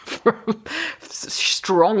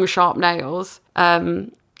strong sharp nails.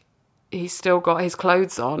 He's still got his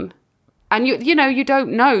clothes on. And you know, you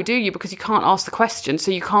don't know, do you? Because you can't ask the question,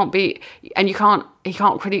 so you can't be, and he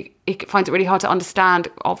finds it really hard to understand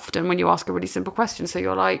often when you ask a really simple question. So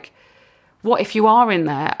you're like, what if you are in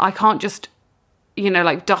there? I can't just, you know,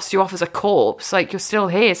 like dust you off as a corpse. Like, you're still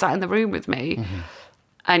here, sat in the room with me.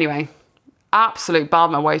 Anyway, absolute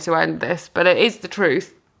bummer way to end this, but it is the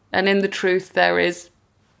truth. And in the truth, there is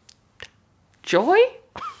joy?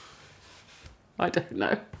 I don't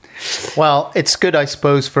know. Well, it's good, I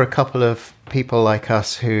suppose, for a couple of people like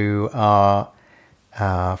us who are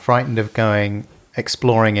frightened of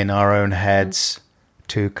exploring in our own heads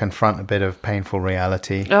to confront a bit of painful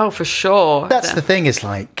reality. Oh, for sure. That's the thing, is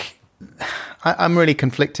like, I'm really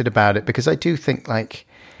conflicted about it, because I do think, like,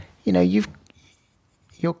 you know,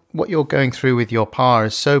 what you're going through with your pa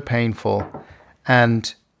is so painful,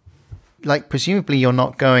 and like presumably you're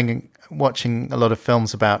not watching a lot of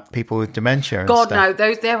films about people with dementia and God, stuff.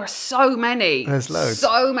 no, there are so many. There's loads.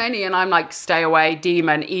 So many, and I'm like, stay away,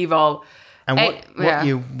 demon, evil. And what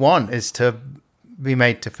you want is to be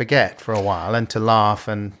made to forget for a while and to laugh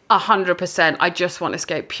and 100%. I just want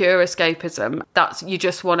pure escapism. You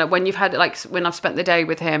just want to, when you've had, like, when I've spent the day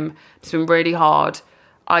with him, it's been really hard.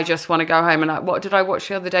 I just want to go home and what did I watch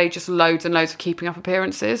the other day? Just loads and loads of Keeping Up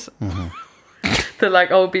Appearances. The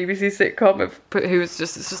like old BBC sitcom who was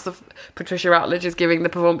it's just the Patricia Routledge is giving the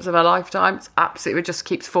performance of her lifetime. It's absolutely, it just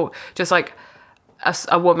keeps just like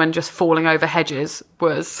a woman just falling over hedges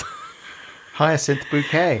was Hyacinth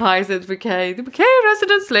Bouquet. The bouquet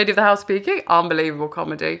residence, lady of the house speaking. Unbelievable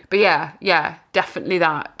comedy. But yeah, definitely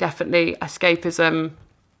that. Definitely escapism.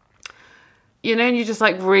 You know, and you just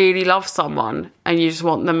like really love someone and you just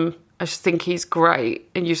want them, I just think he's great,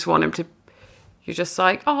 and you just want him to, you're just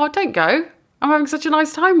like, oh, don't go. I'm having such a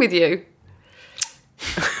nice time with you.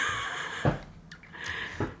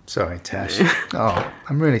 Sorry, Tash. Oh,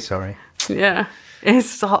 I'm really sorry. Yeah,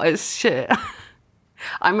 it's hot as shit.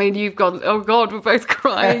 I mean, you've gone, oh God, we're both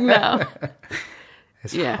crying now.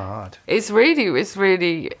 It's hard. It's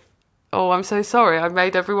really, oh, I'm so sorry. I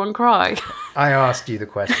made everyone cry. I asked you the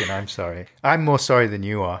question. I'm sorry. I'm more sorry than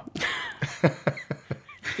you are.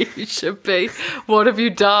 You should be. What have you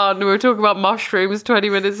done? We were talking about mushrooms 20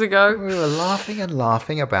 minutes ago. We were laughing and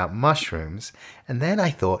laughing about mushrooms. And then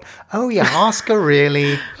I thought, oh, yeah, ask a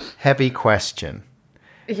really heavy question.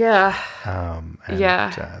 Yeah.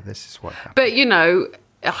 This is what happened. But, you know,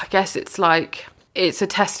 I guess it's like, it's a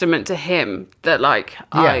testament to him that, like,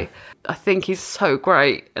 I think he's so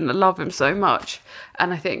great and I love him so much.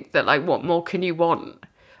 And I think that, like, what more can you want?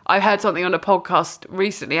 I heard something on a podcast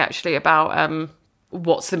recently, actually, about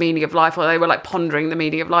what's the meaning of life, or they were, like, pondering the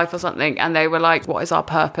meaning of life or something. And they were like, what is our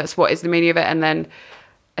purpose? What is the meaning of it? And then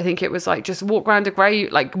I think it was like, just walk around a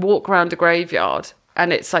graveyard.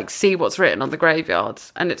 And it's like, see what's written on the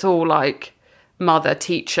graveyards. And it's all like mother,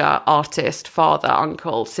 teacher, artist, father,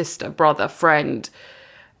 uncle, sister, brother, friend.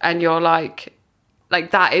 And you're like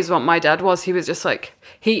that is what my dad was. He was just like,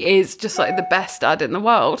 he is just like the best dad in the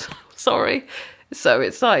world. Sorry. So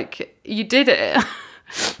it's like, you did it,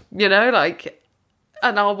 you know, like,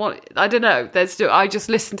 and I don't know. I just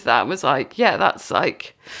listened to that and was like, yeah,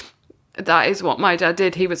 that is what my dad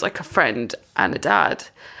did. He was like a friend and a dad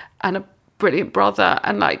and a brilliant brother,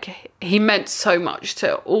 and like he meant so much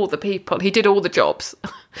to all the people. He did all the jobs.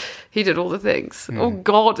 He did all the things. Oh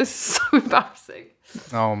God, this is so embarrassing.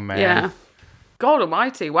 Oh man. Yeah. God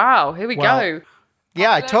almighty. Wow. Here we go.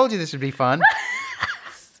 Yeah, I told you this would be fun.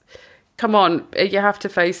 Come on, you have to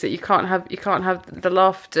face it. You can't have the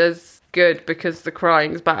laughter's good because the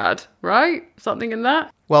crying's bad, right? Something in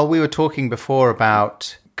that? Well, we were talking before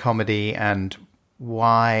about comedy and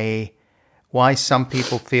why some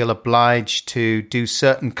people feel obliged to do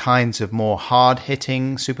certain kinds of more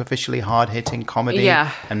superficially hard-hitting comedy,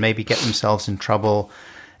 and maybe get themselves in trouble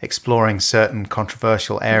exploring certain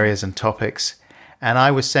controversial areas and topics. And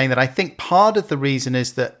I was saying that I think part of the reason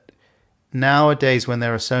is that nowadays, when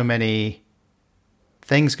there are so many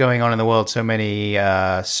things going on in the world, so many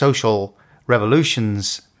social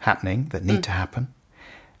revolutions happening that need to happen,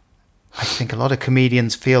 I think a lot of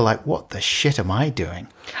comedians feel like, what the shit am I doing?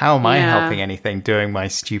 How am I helping anything doing my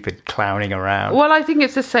stupid clowning around? Well, I think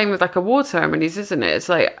it's the same with like award ceremonies, isn't it? It's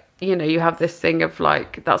like, you know, you have this thing of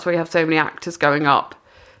like, that's why you have so many actors going up,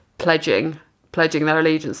 pledging their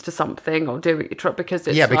allegiance to something or doing it because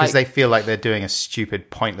it's because they feel like they're doing a stupid,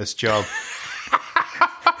 pointless job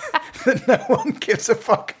that no one gives a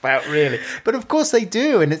fuck about, really. But of course they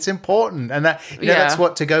do, and it's important. And that that's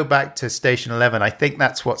what, to go back to Station 11, I think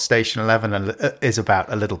that's what Station 11 is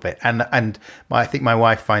about a little bit. And I think my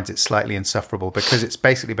wife finds it slightly insufferable because it's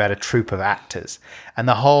basically about a troupe of actors. And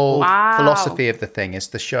the whole philosophy of the thing is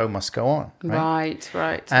the show must go on. Right.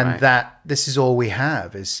 And that this is all we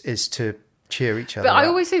have is to cheer each other up. But I up.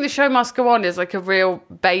 always think the show must go on is like a real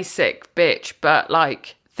basic bitch, but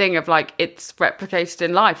like thing of like it's replicated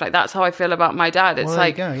in life. Like that's how I feel about my dad. It's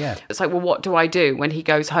like, it's like, well, what do I do when he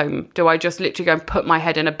goes home? Do I just literally go and put my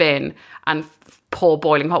head in a bin and pour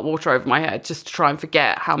boiling hot water over my head just to try and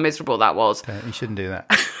forget how miserable that was? You shouldn't do that.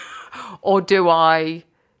 Or do I,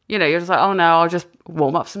 you know, you're just like, oh no, I'll just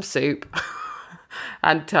warm up some soup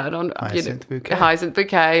and turn on Hyacinth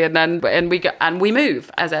Bouquet, and we move,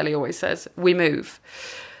 as Ellie always says, we move.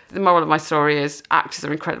 The moral of my story is actors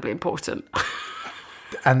are incredibly important.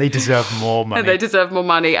 And they deserve more money. And they deserve more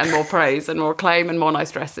money and more praise and more acclaim and more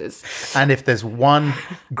nice dresses. And if there's one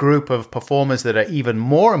group of performers that are even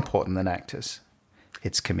more important than actors,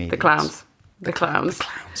 it's comedians. The clowns.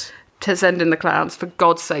 To send in the clowns. For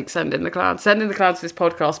God's sake, send in the clowns. Send in the clowns to this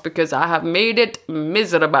podcast because I have made it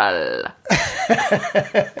miserable.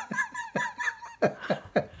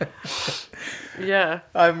 Yeah.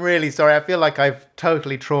 I'm really sorry. I feel like I've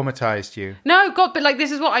totally traumatized you. No, God, but like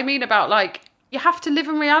this is what I mean about like, you have to live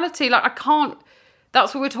in reality. Like I can't,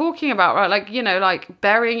 that's what we're talking about, right? Like, you know, like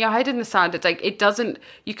burying your head in the sand. It's like, it doesn't,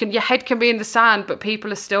 your head can be in the sand, but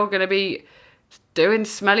people are still going to be doing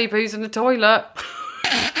smelly poos in the toilet.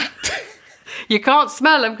 You can't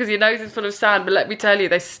smell them because your nose is full of sand, but let me tell you,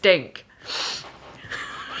 they stink.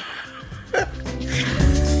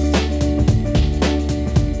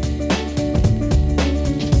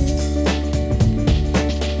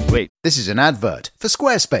 Wait, this is an advert for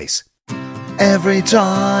Squarespace. Every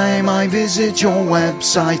time I visit your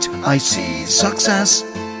website, I see success.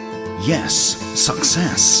 Yes,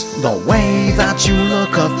 success. The way that you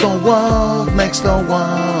look at the world makes the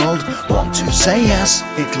world want to say yes.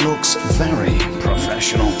 It looks very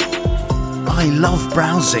professional. I love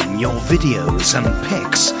browsing your videos and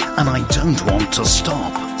pics, and I don't want to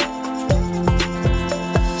stop.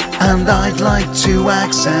 And I'd like to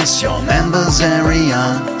access your members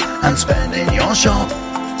area and spend in your shop.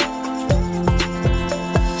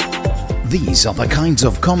 These are the kinds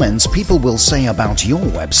of comments people will say about your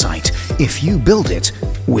website if you build it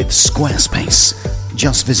with Squarespace.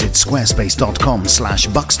 Just visit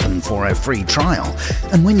squarespace.com/Buxton for a free trial.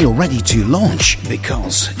 And when you're ready to launch,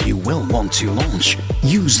 because you will want to launch,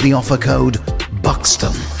 use the offer code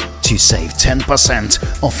BUXTON to save 10%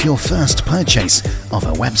 off your first purchase of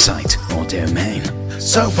a website or domain.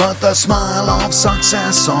 So put the smile of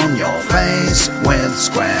success on your face with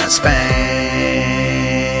Squarespace.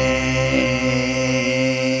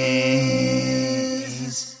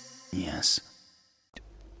 Yes.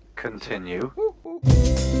 Continue.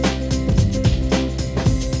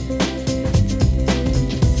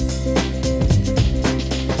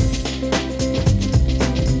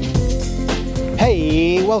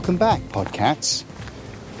 Hey, welcome back, Podcats.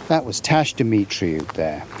 That was Tash Demetriou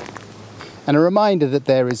there. And a reminder that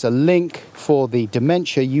there is a link for the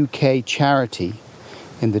Dementia UK charity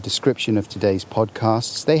in the description of today's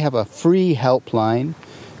podcasts. They have a free helpline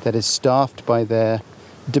that is staffed by their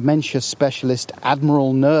dementia specialist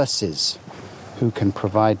Admiral nurses who can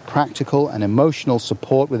provide practical and emotional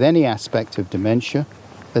support with any aspect of dementia.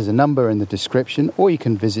 There's a number in the description, or you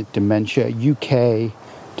can visit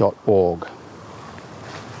dementiauk.org.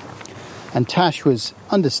 And Tash was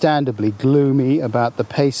understandably gloomy about the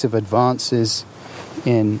pace of advances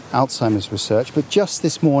in Alzheimer's research. But just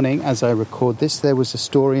this morning, as I record this, there was a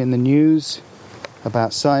story in the news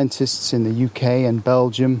about scientists in the UK and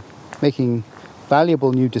Belgium making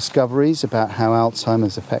valuable new discoveries about how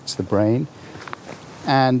Alzheimer's affects the brain.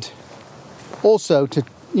 And also to,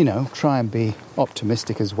 try and be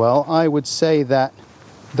optimistic as well, I would say that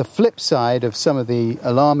the flip side of some of the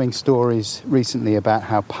alarming stories recently about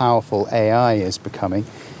how powerful AI is becoming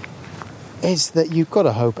is that you've got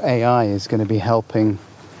to hope AI is going to be helping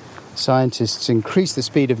scientists increase the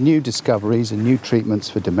speed of new discoveries and new treatments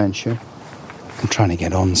for dementia. I'm trying to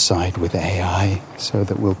get on side with AI so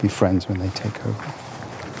that we'll be friends when they take over.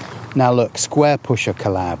 Now look, Square Pusher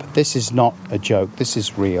collab. This is not a joke. This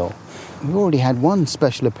is real. We've already had one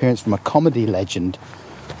special appearance from a comedy legend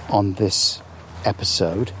on this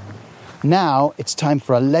episode. Now it's time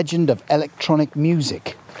for a legend of electronic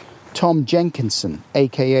music, Tom Jenkinson,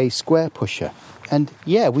 aka Square Pusher. And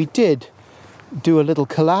yeah, we did do a little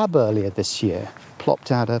collab earlier this year,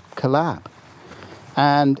 plopped out a collab.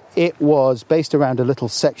 And it was based around a little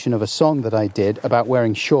section of a song that I did about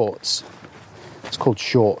wearing shorts. It's called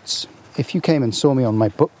Shorts. If you came and saw me on my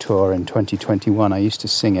book tour in 2021, I used to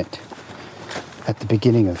sing it at the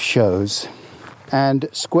beginning of shows. And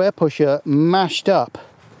Square Pusher mashed up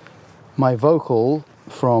my vocal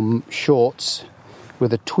from Shorts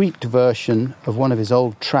with a tweaked version of one of his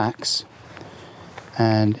old tracks.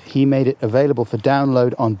 And he made it available for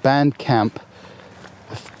download on Bandcamp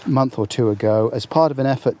a month or two ago as part of an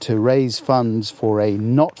effort to raise funds for a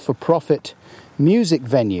not-for-profit music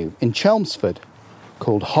venue in Chelmsford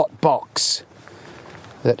called Hot Box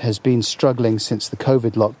that has been struggling since the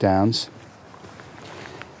COVID lockdowns.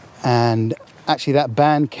 And actually, that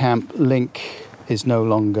Bandcamp link is no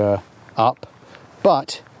longer up.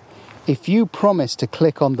 But if you promise to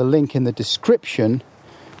click on the link in the description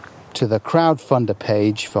to the crowdfunder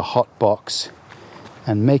page for Hotbox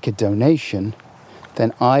and make a donation,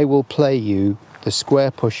 then I will play you the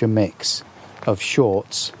Square Pusher mix of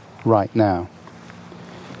Shorts right now.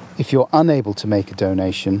 If you're unable to make a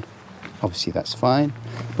donation, obviously that's fine.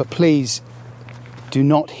 But please do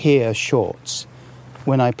not hear Shorts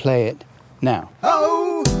when I play it now.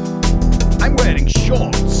 Oh, I'm wearing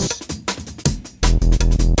shorts.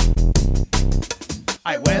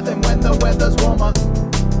 I wear them when the weather's warmer.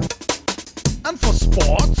 And for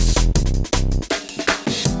sports,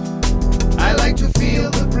 I like to feel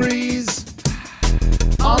the breeze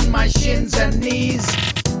on my shins and knees.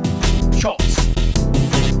 Shorts,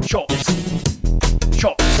 shorts,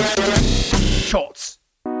 shorts, shorts.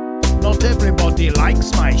 Not everybody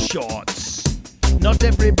likes my shorts. Not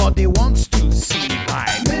everybody wants to see my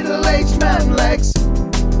middle-aged man legs.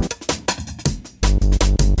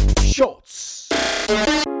 Shorts.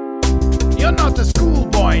 You're not a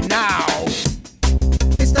schoolboy now.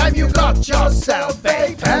 It's time you got yourself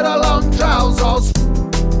a pair of long trousers.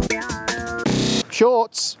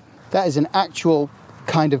 Shorts. That is an actual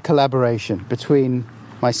kind of collaboration between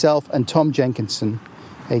myself and Tom Jenkinson,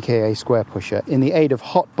 aka Square Pusher, in the aid of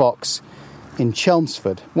Hotbox in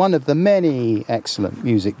Chelmsford, one of the many excellent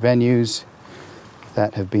music venues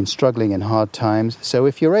that have been struggling in hard times. So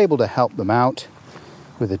if you're able to help them out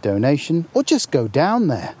with a donation, or just go down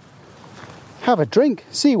there, have a drink,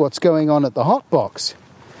 see what's going on at the hot box,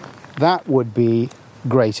 that would be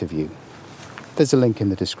great of you. There's a link in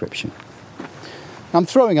the description. I'm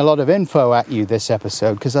throwing a lot of info at you this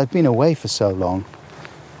episode because I've been away for so long.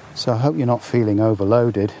 So I hope you're not feeling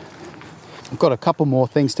overloaded. I've got a couple more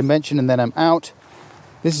things to mention and then I'm out.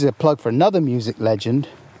 This is a plug for another music legend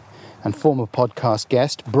and former podcast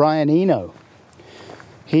guest, Brian Eno.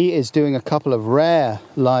 He is doing a couple of rare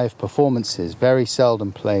live performances, very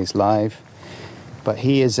seldom plays live, but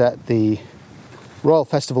he is at the Royal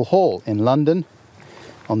Festival Hall in London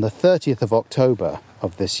on the 30th of October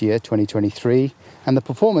of this year, 2023, and the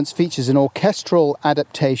performance features an orchestral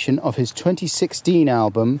adaptation of his 2016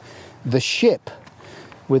 album, The Ship,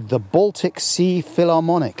 with the Baltic Sea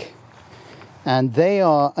Philharmonic. And they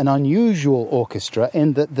are an unusual orchestra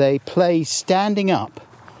in that they play standing up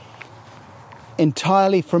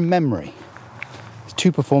entirely from memory. There's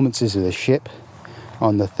 2 performances of The Ship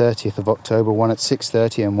on the 30th of October, one at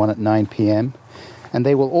 6:30 and one at 9 p.m. And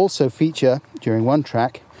they will also feature, during one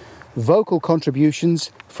track, vocal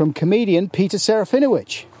contributions from comedian Peter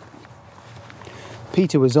Serafinowicz.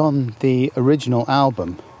 Peter was on the original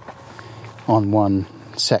album on one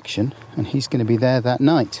section, and he's going to be there that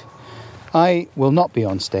night. I will not be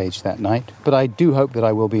on stage that night, but I do hope that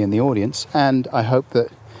I will be in the audience, and I hope that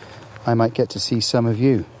I might get to see some of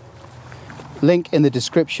you. Link in the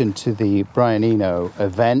description to the Brian Eno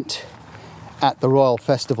event at the Royal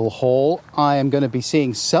Festival Hall. I am going to be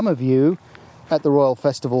seeing some of you at the Royal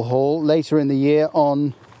Festival Hall later in the year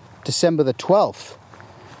on December the 12th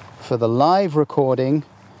for the live recording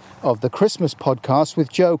of the Christmas podcast with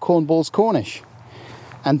Joe Cornballs Cornish.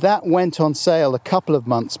 And that went on sale a couple of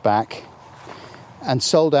months back and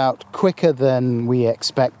sold out quicker than we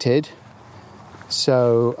expected.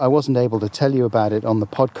 So I wasn't able to tell you about it on the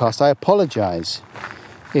podcast. I apologise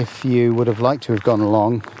if you would have liked to have gone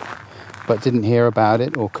along but didn't hear about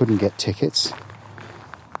it or couldn't get tickets.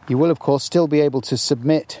 You will, of course, still be able to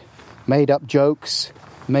submit made-up jokes,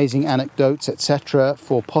 amazing anecdotes, etc.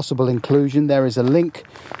 for possible inclusion. There is a link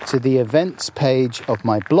to the events page of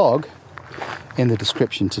my blog in the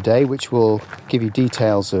description today, which will give you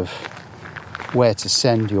details of where to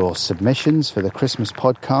send your submissions for the Christmas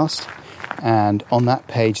podcast. And on that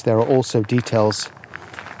page, there are also details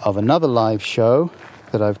of another live show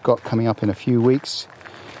that I've got coming up in a few weeks.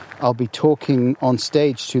 I'll be talking on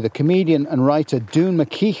stage to the comedian and writer Dune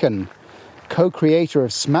McKeechan, co-creator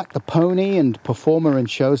of Smack the Pony and performer in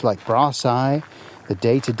shows like Brass Eye, The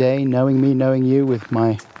Day to Day, Knowing Me, Knowing You with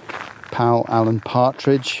my pal Alan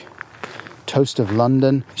Partridge, Toast of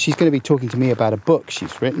London. She's going to be talking to me about a book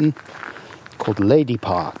she's written called Lady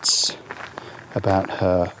Parts, about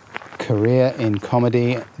her career in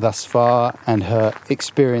comedy thus far and her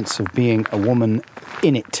experience of being a woman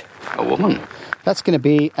in it. A woman? That's going to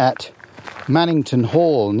be at Mannington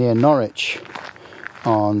Hall near Norwich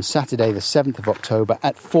on Saturday the 7th of October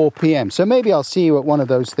at 4 p.m. So maybe I'll see you at one of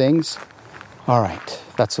those things. All right,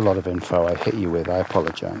 that's a lot of info I hit you with. I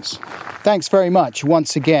apologise. Thanks very much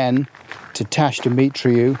once again to Tash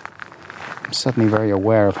Demetriou. I'm suddenly very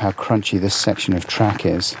aware of how crunchy this section of track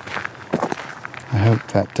is. I hope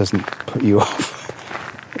that doesn't put you off.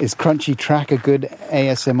 Is crunchy track a good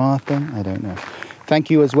ASMR thing? I don't know. Thank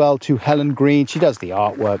you as well to Helen Green. She does the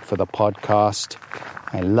artwork for the podcast.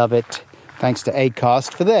 I love it. Thanks to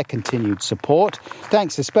Acast for their continued support.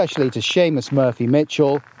 Thanks especially to Seamus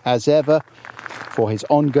Murphy-Mitchell, as ever, for his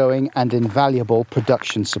ongoing and invaluable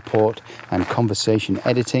production support and conversation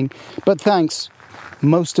editing. But thanks,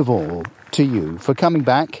 most of all, to you for coming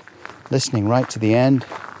back, listening right to the end.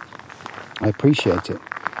 I appreciate it.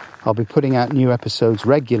 I'll be putting out new episodes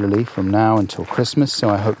regularly from now until Christmas, so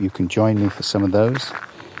I hope you can join me for some of those.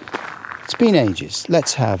 It's been ages.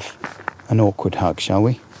 Let's have an awkward hug, shall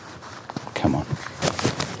we? Come on.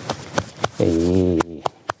 Hey.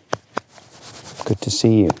 Good to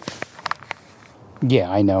see you.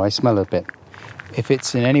 Yeah, I know, I smell a bit. If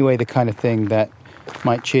it's in any way the kind of thing that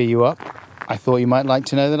might cheer you up, I thought you might like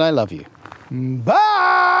to know that I love you.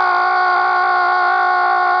 Bye!